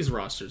fill out these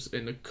rosters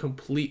in a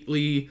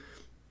completely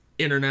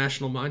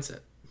international mindset.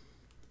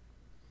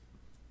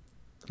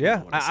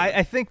 Yeah,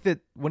 I think that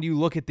when you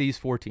look at these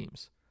 4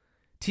 teams,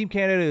 Team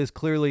Canada is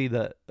clearly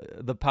the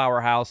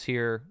powerhouse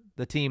here,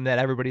 the team that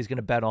everybody's going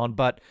to bet on.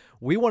 But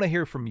we want to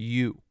hear from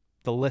you,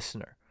 the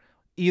listener.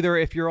 Either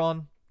if you're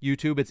on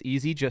YouTube, it's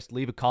easy, just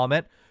leave a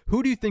comment.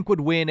 Who do you think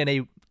would win in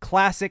a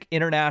classic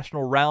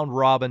international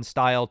round-robin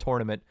style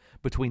tournament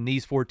between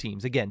these 4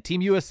 teams? Again,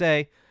 Team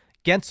USA,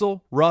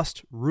 Gensel,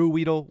 Rust,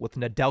 Ruhwedel with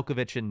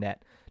Nedeljkovic in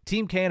net.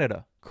 Team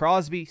Canada,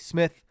 Crosby,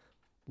 Smith,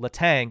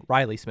 Letang,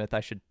 Riley Smith,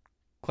 I should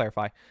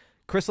clarify,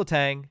 Chris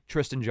Letang,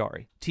 Tristan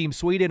Jarry. Team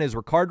Sweden is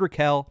Rickard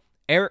Rakell,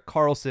 Erik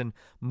Karlsson,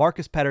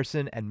 Marcus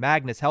Pettersson, and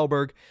Magnus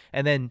Hellberg.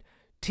 And then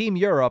Team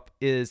Europe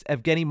is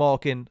Evgeny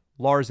Malkin,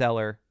 Lars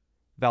Eller,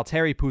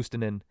 Valtteri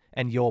Puustinen,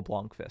 and Joel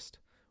Blomqvist.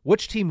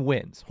 Which team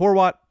wins?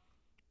 Horwat,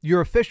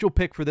 your official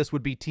pick for this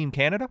would be Team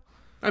Canada?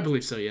 I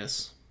believe so,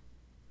 yes.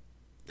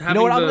 You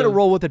know what? I'm going to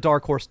roll with the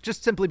dark horse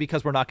just simply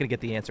because we're not going to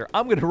get the answer.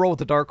 I'm going to roll with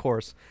the dark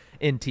horse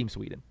in Team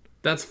Sweden.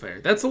 That's fair.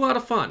 That's a lot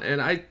of fun.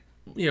 And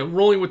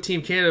rolling with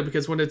Team Canada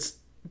because when it's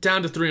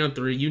down to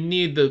 3-on-3, you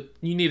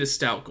need a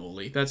stout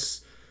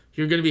goalie.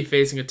 You're going to be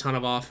facing a ton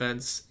of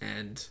offense,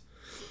 and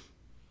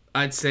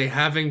I'd say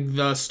having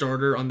the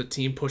starter on the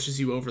team pushes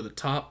you over the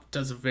top,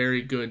 does a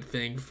very good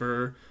thing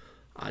for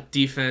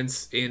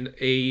defense in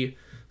a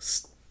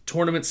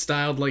tournament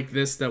styled like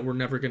this that we're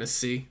never going to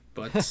see.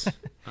 But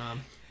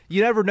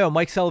you never know.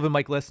 Mike Sullivan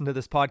might listen to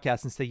this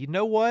podcast and say, you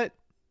know what?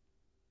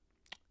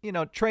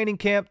 Training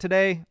camp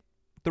today,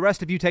 the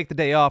rest of you take the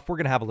day off. We're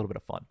going to have a little bit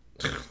of fun.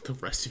 The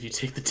rest of you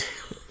take the day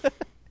off.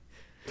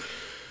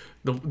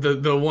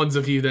 the ones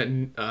of you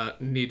that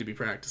need to be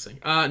practicing.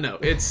 No,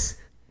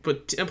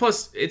 and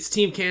plus it's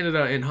Team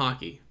Canada in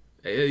hockey.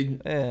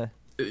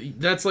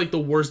 That's like the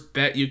worst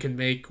bet you can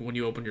make when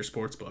you open your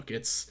sports book.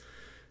 It's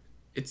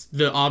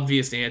the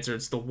obvious answer.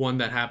 It's the one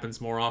that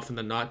happens more often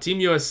than not. Team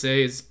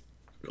USA is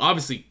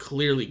obviously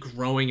clearly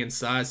growing in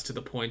size to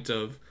the point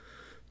of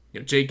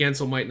Jake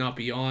Gensel might not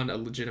be on a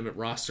legitimate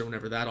roster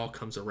whenever that all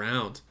comes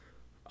around.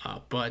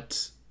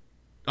 But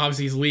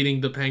obviously he's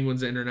leading the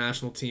Penguins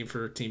international team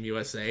for Team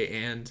USA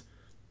and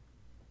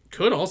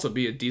could also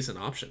be a decent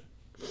option.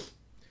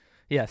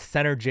 Yeah,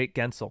 center Jake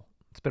Gensel.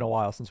 It's been a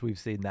while since we've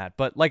seen that.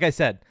 But like I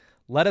said,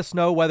 let us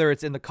know whether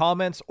it's in the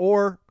comments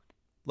or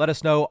let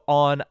us know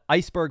on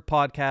Iceberg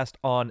Podcast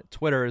on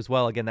Twitter as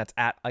well. Again, that's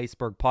at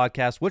Iceberg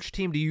Podcast. Which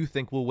team do you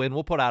think will win?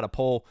 We'll put out a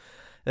poll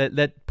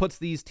that puts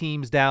these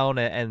teams down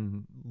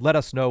and let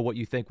us know what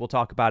you think. We'll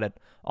talk about it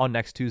on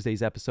next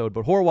Tuesday's episode.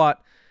 But Horwat,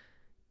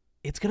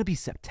 it's going to be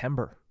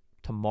September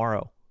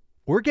tomorrow.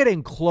 We're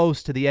getting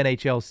close to the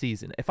NHL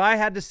season. If I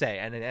had to say,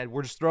 and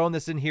we're just throwing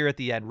this in here at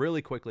the end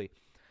really quickly,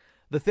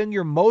 the thing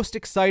you're most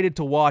excited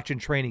to watch in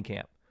training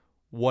camp,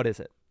 what is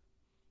it?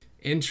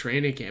 In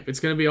training camp, it's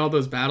going to be all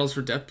those battles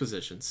for depth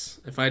positions.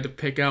 If I had to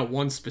pick out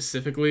one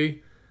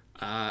specifically,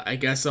 I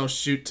guess I'll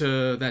shoot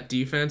to that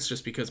defense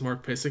just because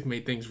Mark Pysyk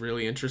made things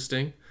really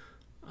interesting.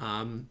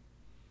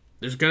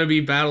 There's going to be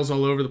battles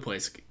all over the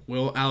place.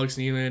 Will Alex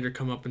Nylander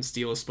come up and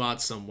steal a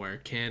spot somewhere?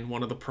 Can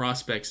one of the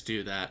prospects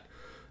do that?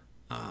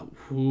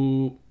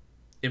 Who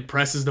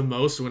impresses the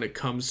most when it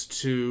comes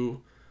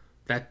to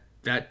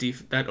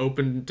that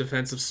open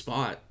defensive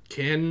spot?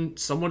 Can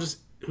someone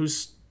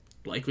who's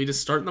likely to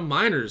start in the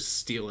minors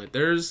steal it?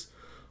 There's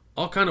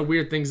all kind of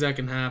weird things that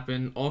can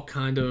happen, all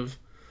kind of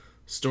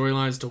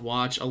storylines to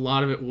watch. A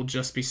lot of it will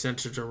just be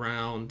centered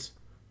around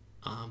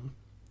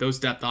those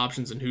depth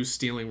options and who's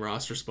stealing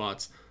roster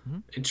spots. Mm-hmm.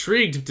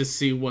 Intrigued to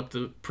see what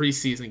the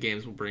preseason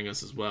games will bring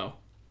us as well.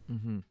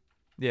 Mm-hmm.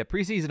 Yeah,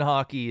 preseason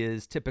hockey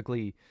is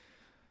typically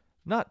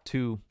not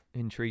too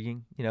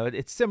intriguing.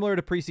 It's similar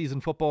to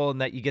preseason football in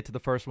that you get to the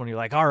first one, you're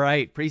like, all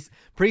right,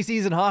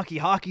 preseason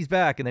hockey's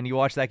back. And then you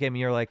watch that game and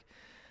you're like,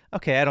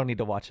 okay, I don't need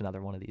to watch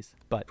another one of these.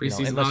 But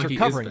unless you're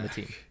covering the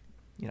team,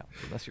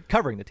 unless you're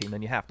covering the team,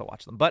 then you have to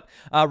watch them. But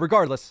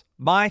regardless,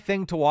 my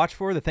thing to watch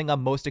for, the thing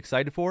I'm most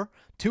excited for,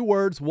 2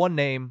 words, 1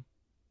 name,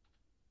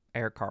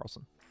 Erik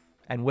Karlsson.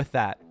 And with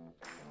that,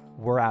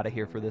 we're out of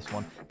here for this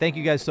one. Thank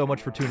you guys so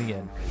much for tuning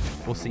in.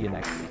 We'll see you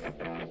next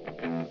week.